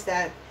Gemini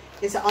that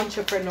is an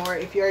entrepreneur,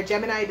 if you're a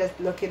Gemini that's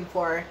looking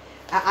for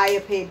a higher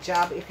paid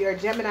job, if you're a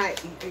Gemini,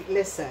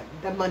 listen,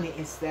 the money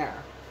is there.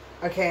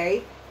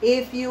 Okay,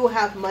 if you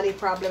have money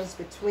problems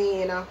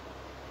between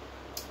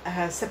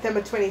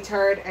September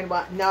 23rd and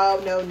what, no,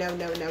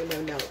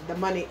 the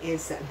money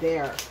is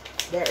there.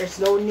 There is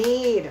no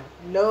need.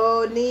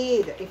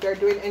 If you're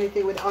doing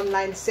anything with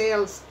online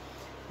sales,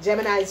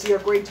 Geminis, you're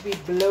going to be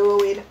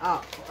blowing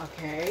up.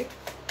 Okay,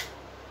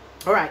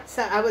 all right,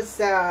 so I was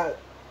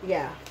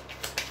yeah,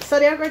 so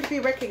they're going to be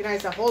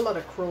recognizing a whole lot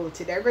of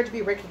cruelty. They're going to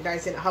be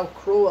recognizing how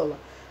cruel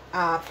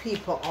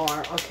people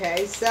are.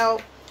 Okay, so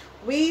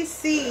we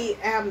see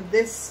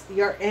this,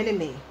 your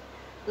enemy.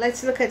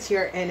 Let's look at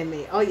your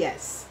enemy. Oh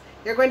yes,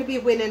 you're going to be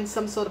winning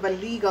some sort of a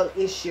legal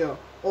issue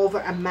over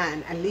a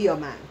man, a Leo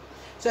man.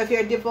 So if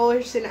you're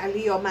divorcing a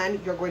Leo man,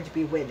 you're going to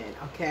be winning.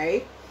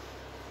 Okay,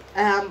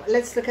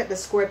 let's look at the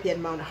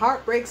Scorpion man.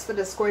 Heartbreaks for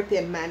the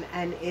Scorpion man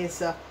and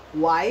his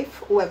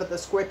wife, whoever the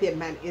Scorpion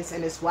man is,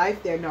 and his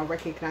wife. They're now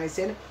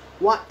recognizing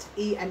what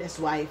he and his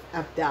wife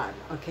have done.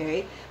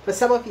 Okay, for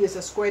some of you it's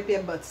a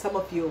Scorpion, but some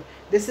of you,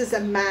 this is a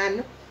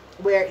man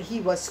where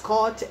he was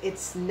caught.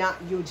 It's not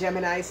you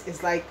Geminis,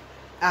 it's like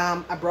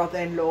a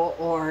brother-in-law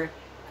or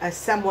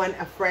someone,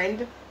 a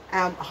friend.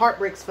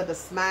 Heartbreaks for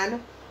this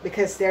man,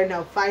 because they're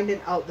now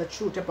finding out the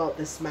truth about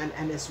this man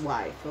and his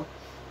wife.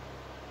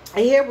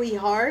 Here we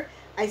are.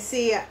 I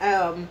see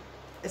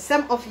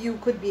some of you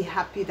could be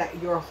happy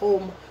that you're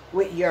home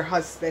with your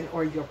husband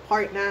or your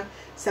partner.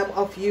 Some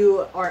of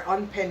you are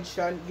on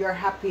pension. You're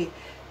happy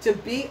to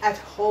be at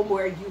home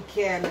where you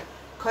can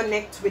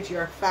connect with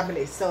your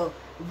family. So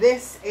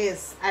this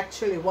is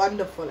actually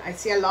wonderful. I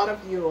see a lot of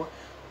you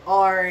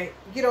are,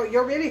 you know,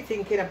 you're really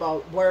thinking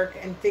about work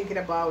and thinking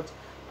about,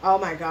 oh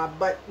my God,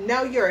 but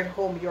now you're at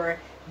home, you're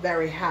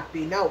very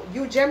happy. Now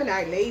you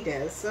Gemini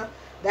ladies,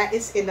 that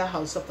is in the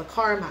house of the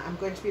karma. I'm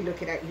going to be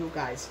looking at you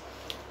guys.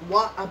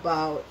 What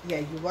about, yeah,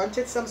 you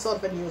wanted some sort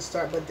of a new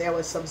start, but there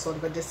was some sort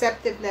of a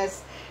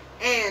deceptiveness.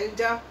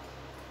 And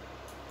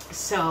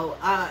so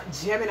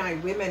Gemini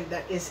women,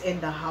 that is in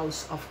the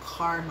house of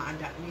karma.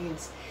 That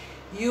means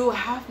you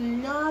have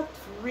not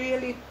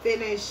really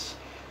finished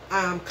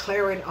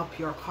clearing up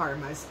your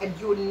karmas, and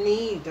you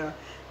need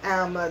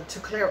to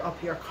clear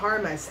up your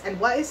karmas. And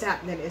what is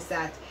happening is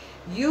that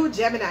you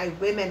Gemini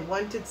women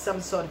wanted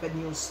some sort of a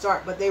new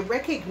start, but they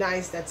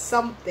recognized that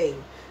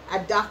something, a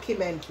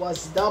document,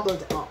 was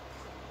doubled up.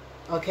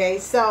 Okay,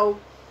 so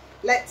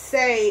let's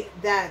say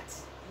that,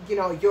 you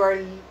know,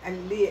 you're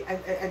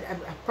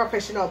a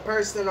professional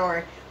person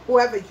or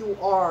whoever you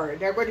are,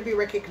 they're going to be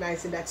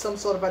recognizing that some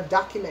sort of a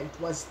document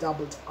was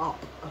doubled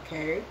up.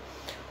 Okay,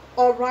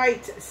 all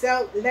right,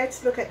 so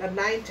let's look at the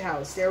 9th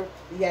house.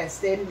 Yes,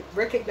 they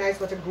recognize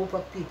what a group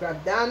of people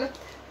have done.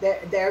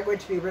 They're going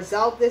to be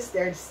resolved this.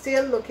 They're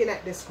still looking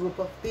at this group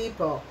of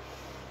people,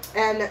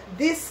 and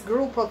this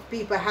group of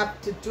people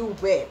have to do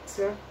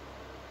with,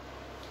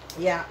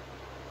 yeah,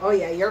 oh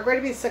yeah, you're going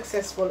to be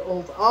successful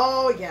over,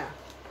 oh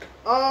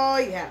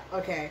yeah,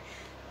 okay,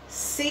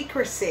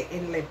 secrecy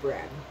in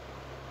Libra.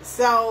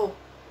 So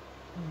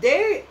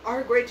they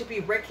are going to be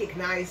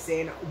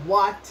recognizing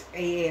what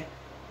a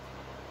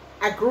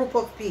group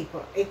of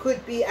people, it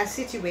could be a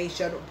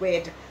situation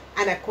with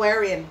an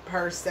Aquarian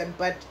person,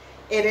 but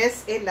it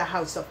is in the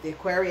house of the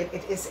Aquarian.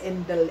 It is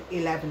in the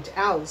 11th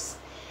house.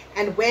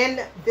 And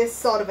when this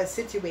sort of a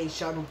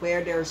situation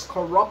where there's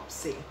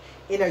corruption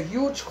in a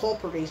huge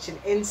corporation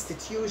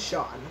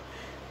institution,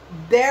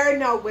 they're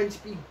now going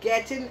to be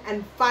getting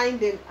and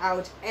finding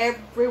out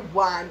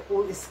everyone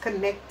who is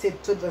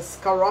connected to this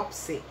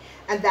corruption.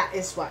 And that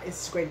is what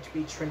is going to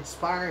be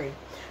transpiring.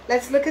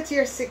 Let's look at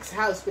your 6th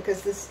house,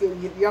 because this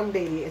young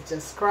lady is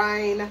just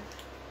crying.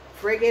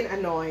 Friggin'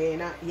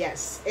 annoying.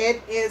 Yes,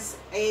 it is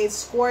a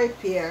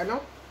Scorpion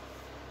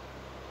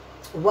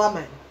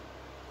woman.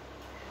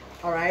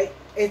 All right,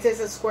 it is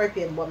a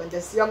Scorpion woman.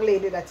 This young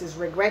lady that is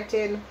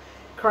regretting,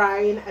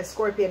 crying, a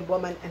Scorpion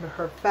woman and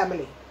her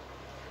family.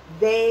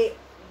 They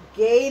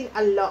gain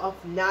a lot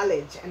of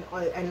knowledge and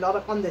a lot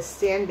of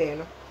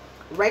understanding,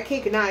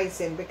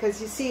 recognizing,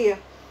 because you see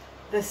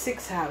the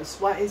 6th house.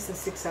 What is the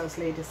 6th house,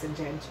 ladies and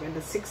gentlemen?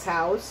 The 6th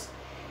house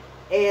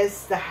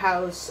is the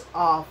house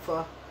of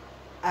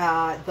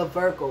the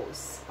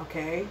Virgos.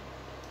 Okay,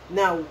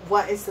 now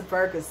what is the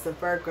Virgos? The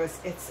Virgos,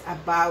 it's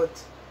about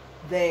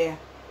the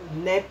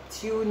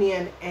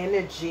Neptunian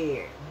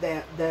energy,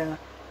 the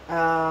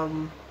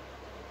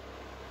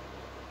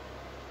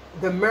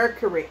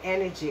Mercury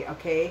energy.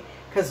 Okay,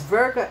 because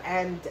Virgo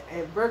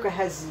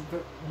has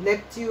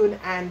Neptune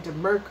and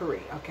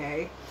Mercury.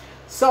 Okay,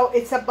 so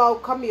it's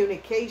about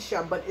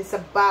communication, but it's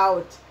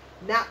about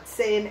not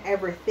saying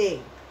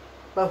everything.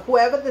 But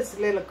whoever this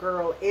little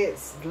girl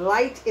is,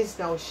 light is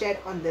now shed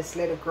on this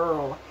little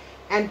girl,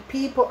 and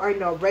people are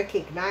now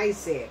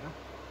recognizing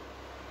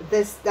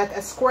this, that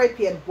a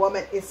Scorpion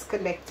woman is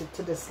connected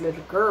to this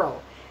little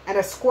girl. And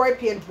a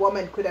Scorpion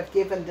woman could have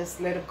given this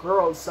little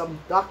girl some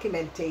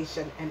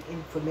documentation and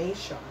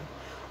information.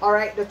 All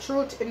right, the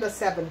truth in the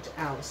 7th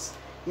house.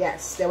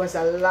 Yes, there was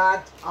a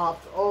lot of,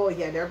 oh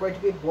yeah, they're going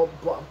to be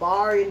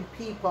barring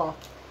people.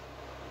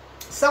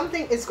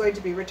 Something is going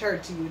to be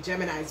returned to you,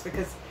 Geminis,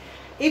 because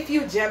if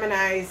you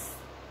Geminis,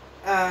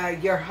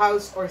 your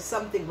house or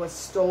something was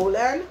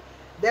stolen,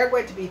 they're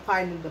going to be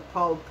finding the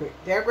culprit.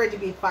 They're going to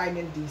be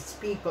finding these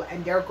people,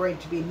 and they're going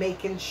to be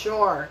making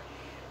sure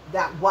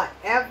that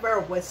whatever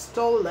was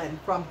stolen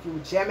from you,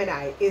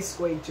 Gemini, is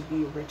going to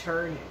be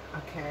returning.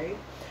 Okay,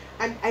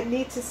 and I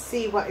need to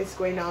see what is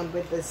going on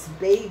with this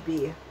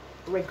baby.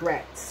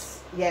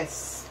 Regrets.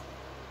 Yes,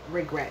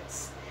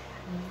 regrets.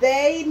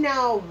 They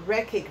now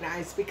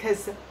recognize,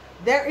 because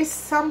there is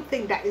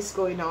something that is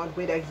going on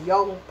with a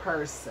young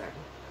person.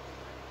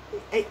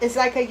 It's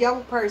like a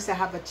young person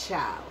have a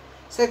child.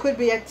 So it could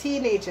be a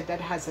teenager that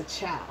has a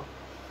child.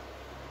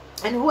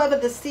 And whoever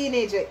this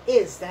teenager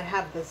is that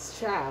have this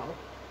child,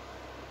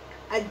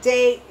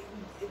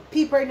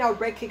 people are now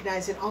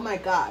recognizing, oh my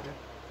God,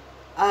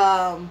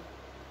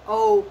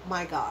 oh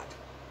my God,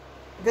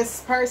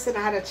 this person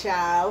had a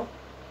child,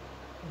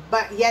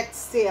 but yet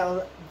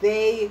still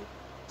they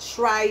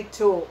try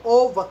to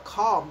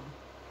overcome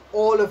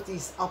all of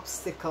these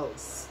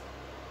obstacles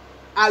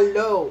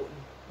alone.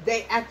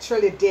 They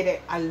actually did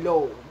it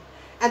alone.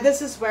 And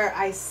this is where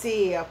I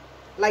see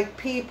like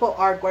people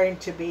are going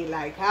to be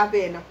like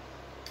having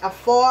a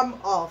form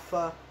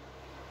of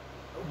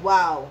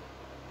wow,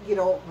 you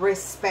know,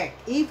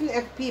 respect. Even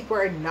if people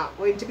are not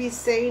going to be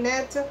saying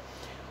it,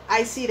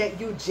 I see that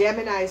you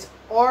Geminis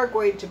are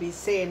going to be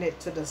saying it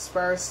to this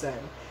person,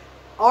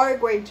 are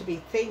going to be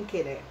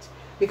thinking it,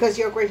 because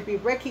you're going to be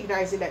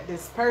recognizing that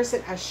this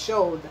person has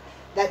showed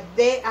that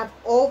they have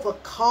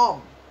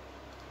overcome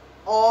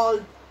all,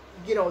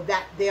 you know,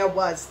 that there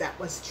was that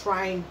was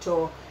trying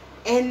to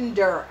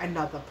hinder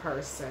another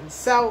person.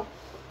 So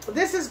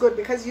this is good,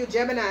 because you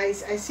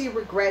Geminis, I see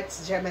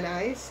regrets,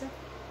 Geminis.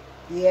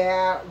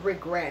 Yeah,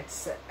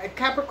 regrets. A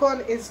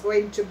Capricorn is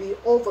going to be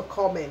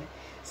overcoming.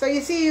 So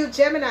you see, you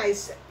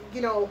Geminis,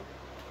 you know,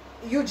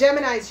 you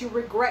Geminis, you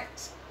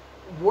regret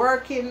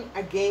working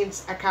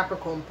against a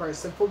Capricorn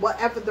person for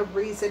whatever the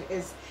reason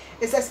is.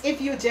 It's as if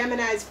you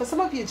Geminis, for some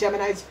of you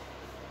Geminis,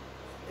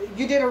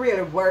 you didn't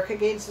really work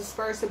against this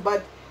person,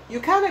 but you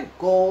kind of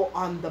go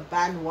on the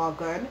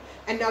bandwagon,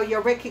 and now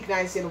you're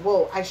recognizing,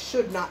 whoa, I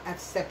should not have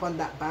stepped on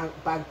that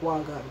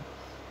bandwagon.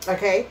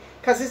 Okay,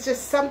 because it's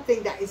just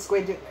something that is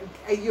going to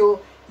you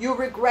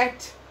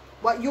regret.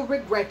 What you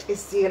regret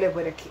is dealing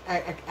with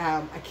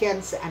a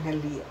Cancer and a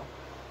Leo.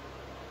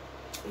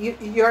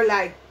 You're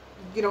like,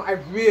 you know, I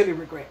really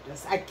regret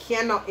this. I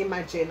cannot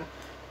imagine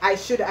I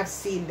should have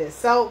seen this.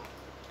 So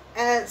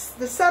as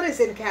the sun is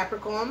in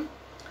Capricorn,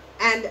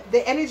 and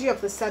the energy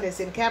of the sun is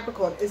in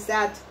Capricorn, is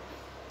that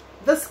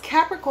this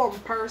Capricorn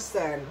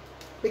person,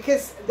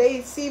 because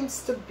they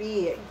seems to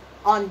be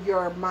on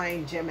your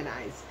mind,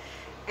 Geminis,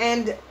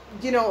 and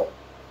you know,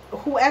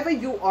 whoever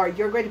you are,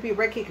 you're going to be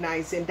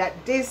recognizing that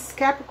this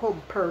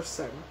Capricorn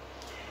person,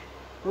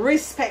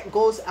 respect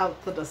goes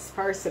out to this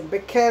person,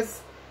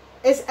 because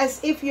it's as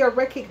if you're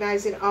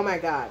recognizing, oh my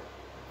God,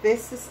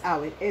 this is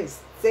how it is.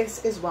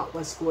 This is what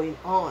was going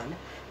on.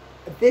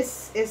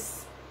 This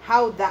is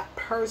how that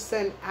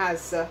person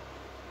has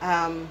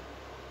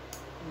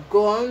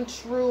gone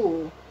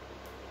through,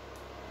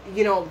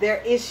 you know,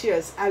 their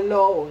issues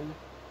alone,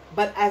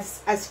 but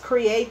as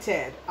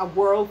created a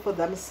world for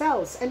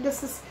themselves. And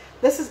this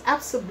is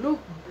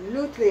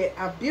absolutely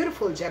a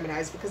beautiful,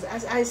 Geminis, because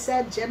as I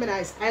said,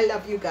 Geminis, I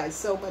love you guys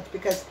so much,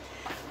 because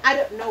I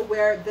don't know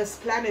where this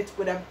planet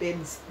would have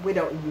been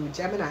without you,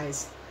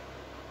 Geminis.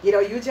 You know,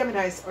 you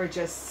Geminis are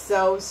just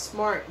so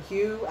smart.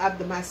 You have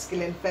the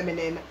masculine,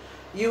 feminine.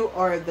 You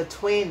are the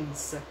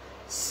twins.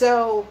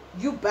 So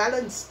you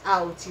balance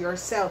out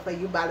yourself, and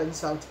you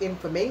balance out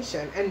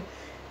information. And,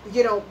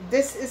 you know,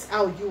 this is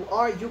how you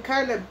are. You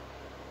kind of,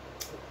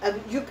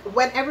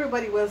 when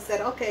everybody will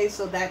say, okay,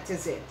 so that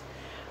is it.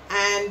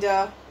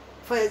 And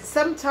for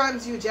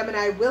sometimes you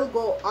Gemini will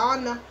go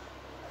on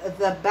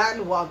the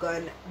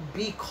bandwagon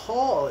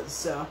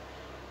because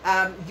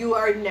you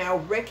are now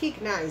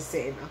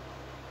recognizing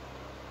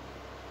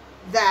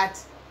that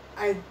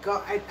I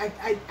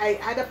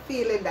had a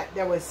feeling that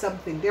there was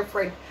something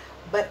different,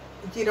 but,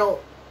 you know,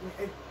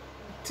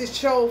 to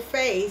show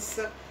face,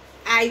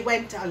 I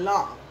went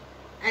along,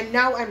 and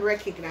now I'm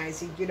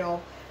recognizing, you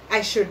know,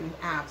 I shouldn't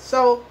have.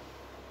 So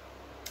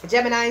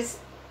Geminis,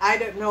 I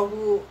don't know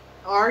who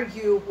are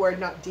you who are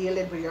not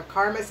dealing with your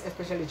karmas,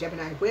 especially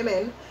Gemini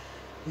women.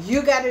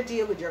 You got to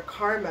deal with your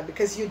karma,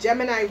 because you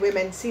Gemini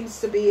women seems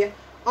to be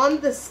on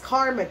this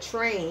karma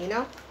train,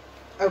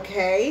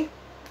 okay?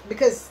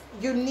 Because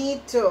you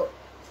need to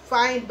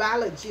find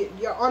balance.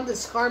 You're on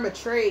this karma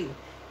train.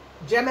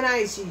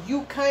 Geminis,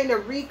 you kind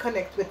of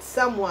reconnect with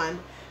someone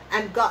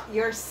and got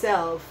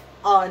yourself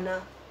on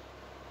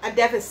a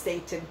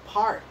devastating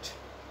part.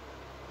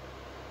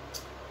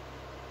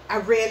 A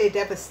really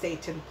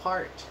devastating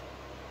part.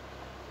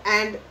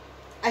 And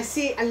I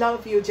see a lot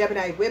of you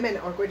Gemini women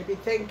are going to be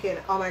thinking,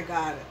 oh my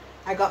God,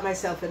 I got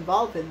myself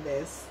involved in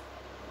this.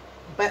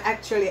 But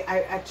actually,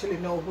 I actually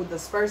know who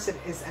this person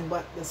is and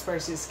what this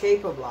person is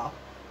capable of.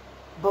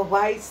 But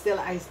why still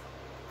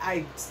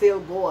I still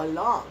go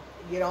along,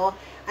 you know?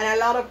 And a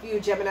lot of you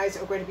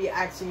Geminis are going to be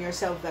asking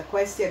yourself that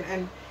question.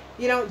 And,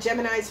 you know,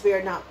 Geminis, we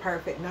are not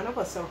perfect. None of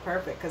us are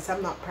perfect, because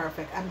I'm not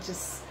perfect. I'm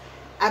just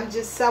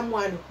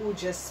someone who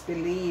just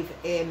believe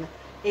in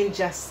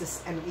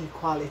injustice and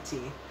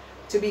equality.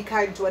 To be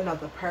kind to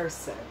another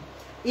person,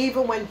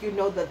 even when you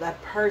know that that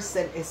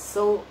person is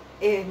so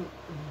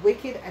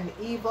wicked and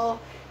evil.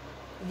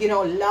 You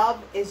know,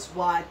 love is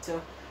what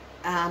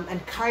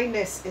and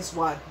kindness is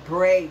what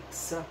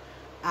breaks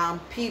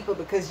people,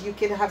 because you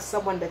can have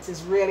someone that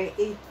is really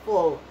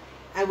hateful,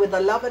 and with the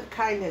love and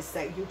kindness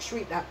that you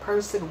treat that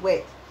person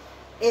with,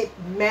 it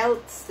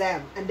melts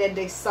them, and then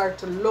they start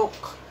to look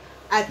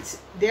at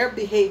their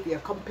behavior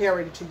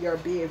comparing to your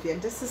behavior.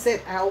 And this is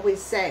it, I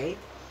always say,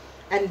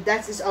 and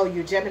that is how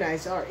you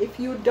Geminis are. If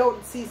you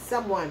don't see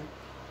someone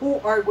who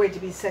are going to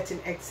be setting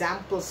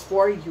examples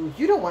for you,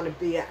 you don't want to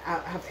be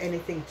have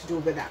anything to do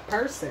with that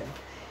person.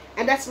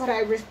 And that's what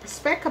I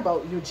respect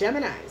about you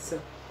Geminis.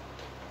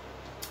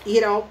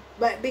 You know,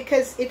 but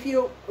because if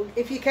you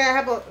can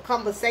have a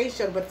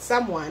conversation with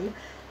someone,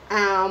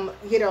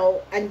 you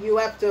know, and you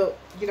have to,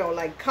 you know,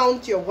 like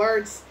count your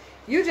words,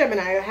 you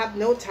Gemini have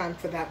no time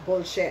for that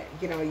bullshit.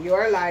 You know,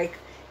 you're like,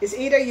 it's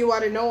either you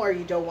want to know or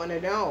you don't want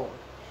to know,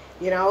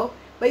 you know.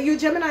 But you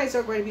Geminis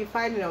are going to be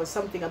finding out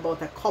something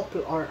about a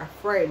couple or a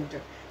friend,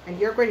 and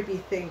you're going to be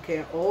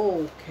thinking,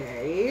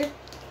 okay,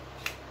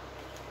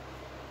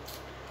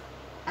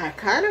 I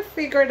kind of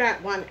figured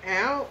that one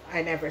out.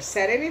 I never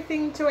said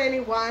anything to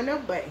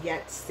anyone, but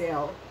yet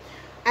still.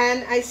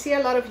 And I see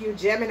a lot of you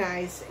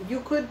Geminis,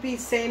 you could be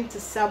saying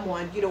to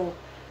someone, you know,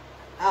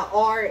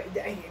 or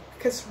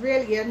because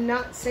really you're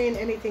not saying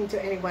anything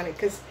to anyone,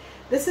 because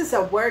this is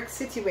a work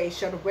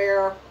situation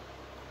where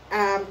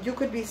you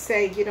could be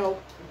saying, you know,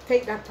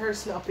 take that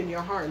person up in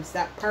your arms.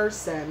 That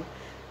person,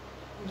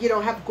 you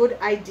know, have good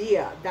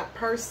idea. That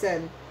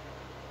person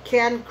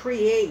can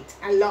create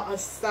a lot of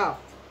stuff.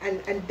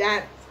 And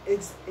that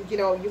is, you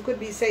know, you could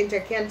be saying to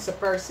a Cancer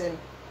person,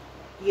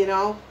 you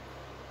know,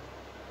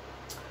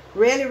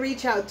 really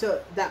reach out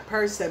to that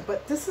person.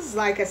 But this is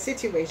like a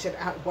situation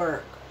at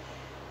work.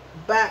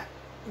 But,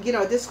 you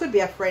know, this could be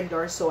a friend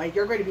or so. And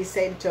you're going to be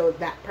saying to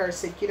that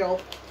person, you know,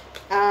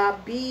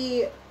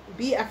 be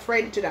a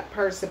friend to that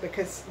person,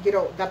 because, you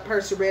know, that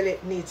person really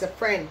needs a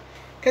friend.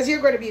 Because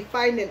you're going to be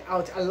finding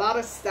out a lot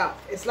of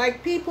stuff. It's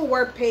like people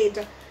were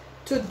paid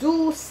to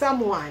do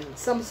someone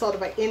some sort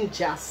of an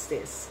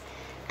injustice,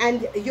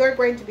 and you're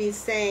going to be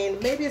saying,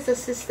 maybe it's a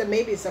sister,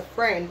 maybe it's a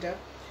friend,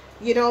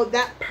 you know,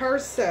 that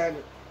person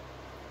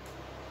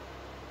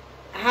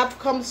have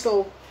come,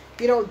 so,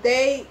 you know,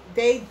 they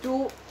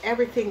do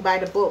everything by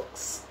the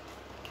books.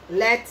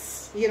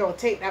 Let's, you know,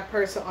 take that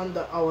person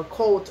under our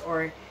coat,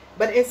 or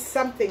but it's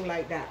something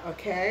like that,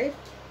 okay?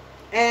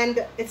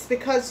 And it's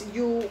because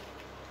you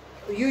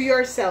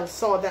yourself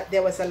saw that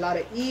there was a lot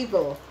of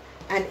evil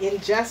and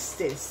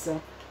injustice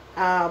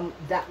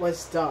that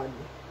was done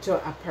to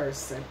a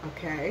person,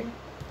 okay?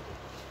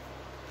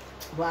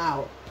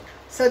 Wow.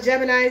 So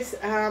Geminis,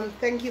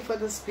 thank you for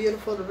this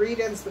beautiful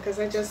readings, because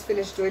I just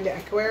finished doing the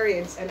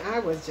Aquarians and I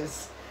was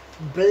just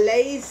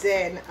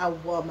blazing a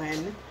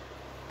woman.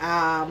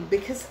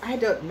 Because I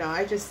don't know,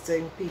 I just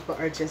think people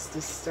are just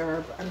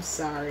disturbed. I'm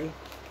sorry.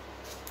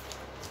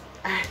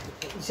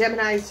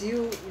 Geminis,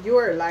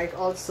 you're like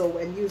also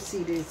when you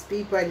see these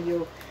people and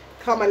you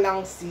come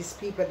alongst these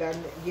people,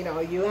 then you know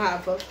you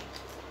have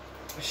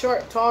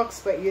short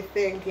talks, but you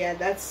think, yeah,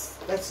 that's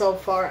so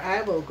far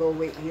I will go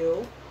with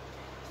you.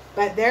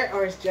 But there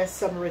are just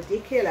some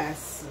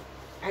ridiculous,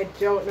 I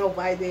don't know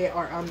why they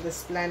are on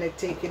this planet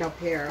taking up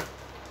here.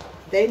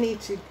 They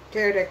need to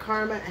clear their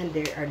karma, and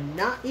they are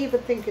not even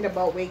thinking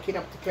about waking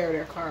up to clear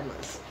their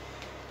karmas.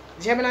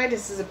 Gemini,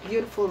 this is a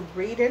beautiful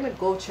reading.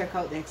 Go check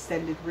out the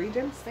extended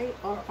readings. They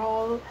are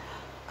all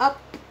up.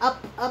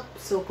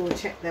 So go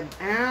check them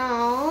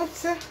out.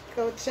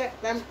 Go check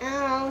them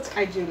out.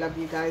 I do love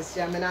you guys,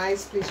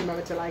 Geminis. Please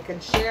remember to like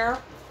and share.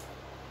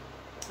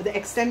 The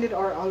extended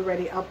are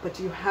already up, but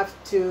you have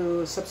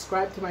to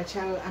subscribe to my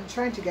channel. I'm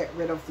trying to get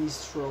rid of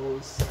these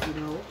trolls, you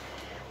know.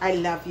 I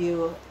love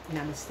you.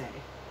 Namaste.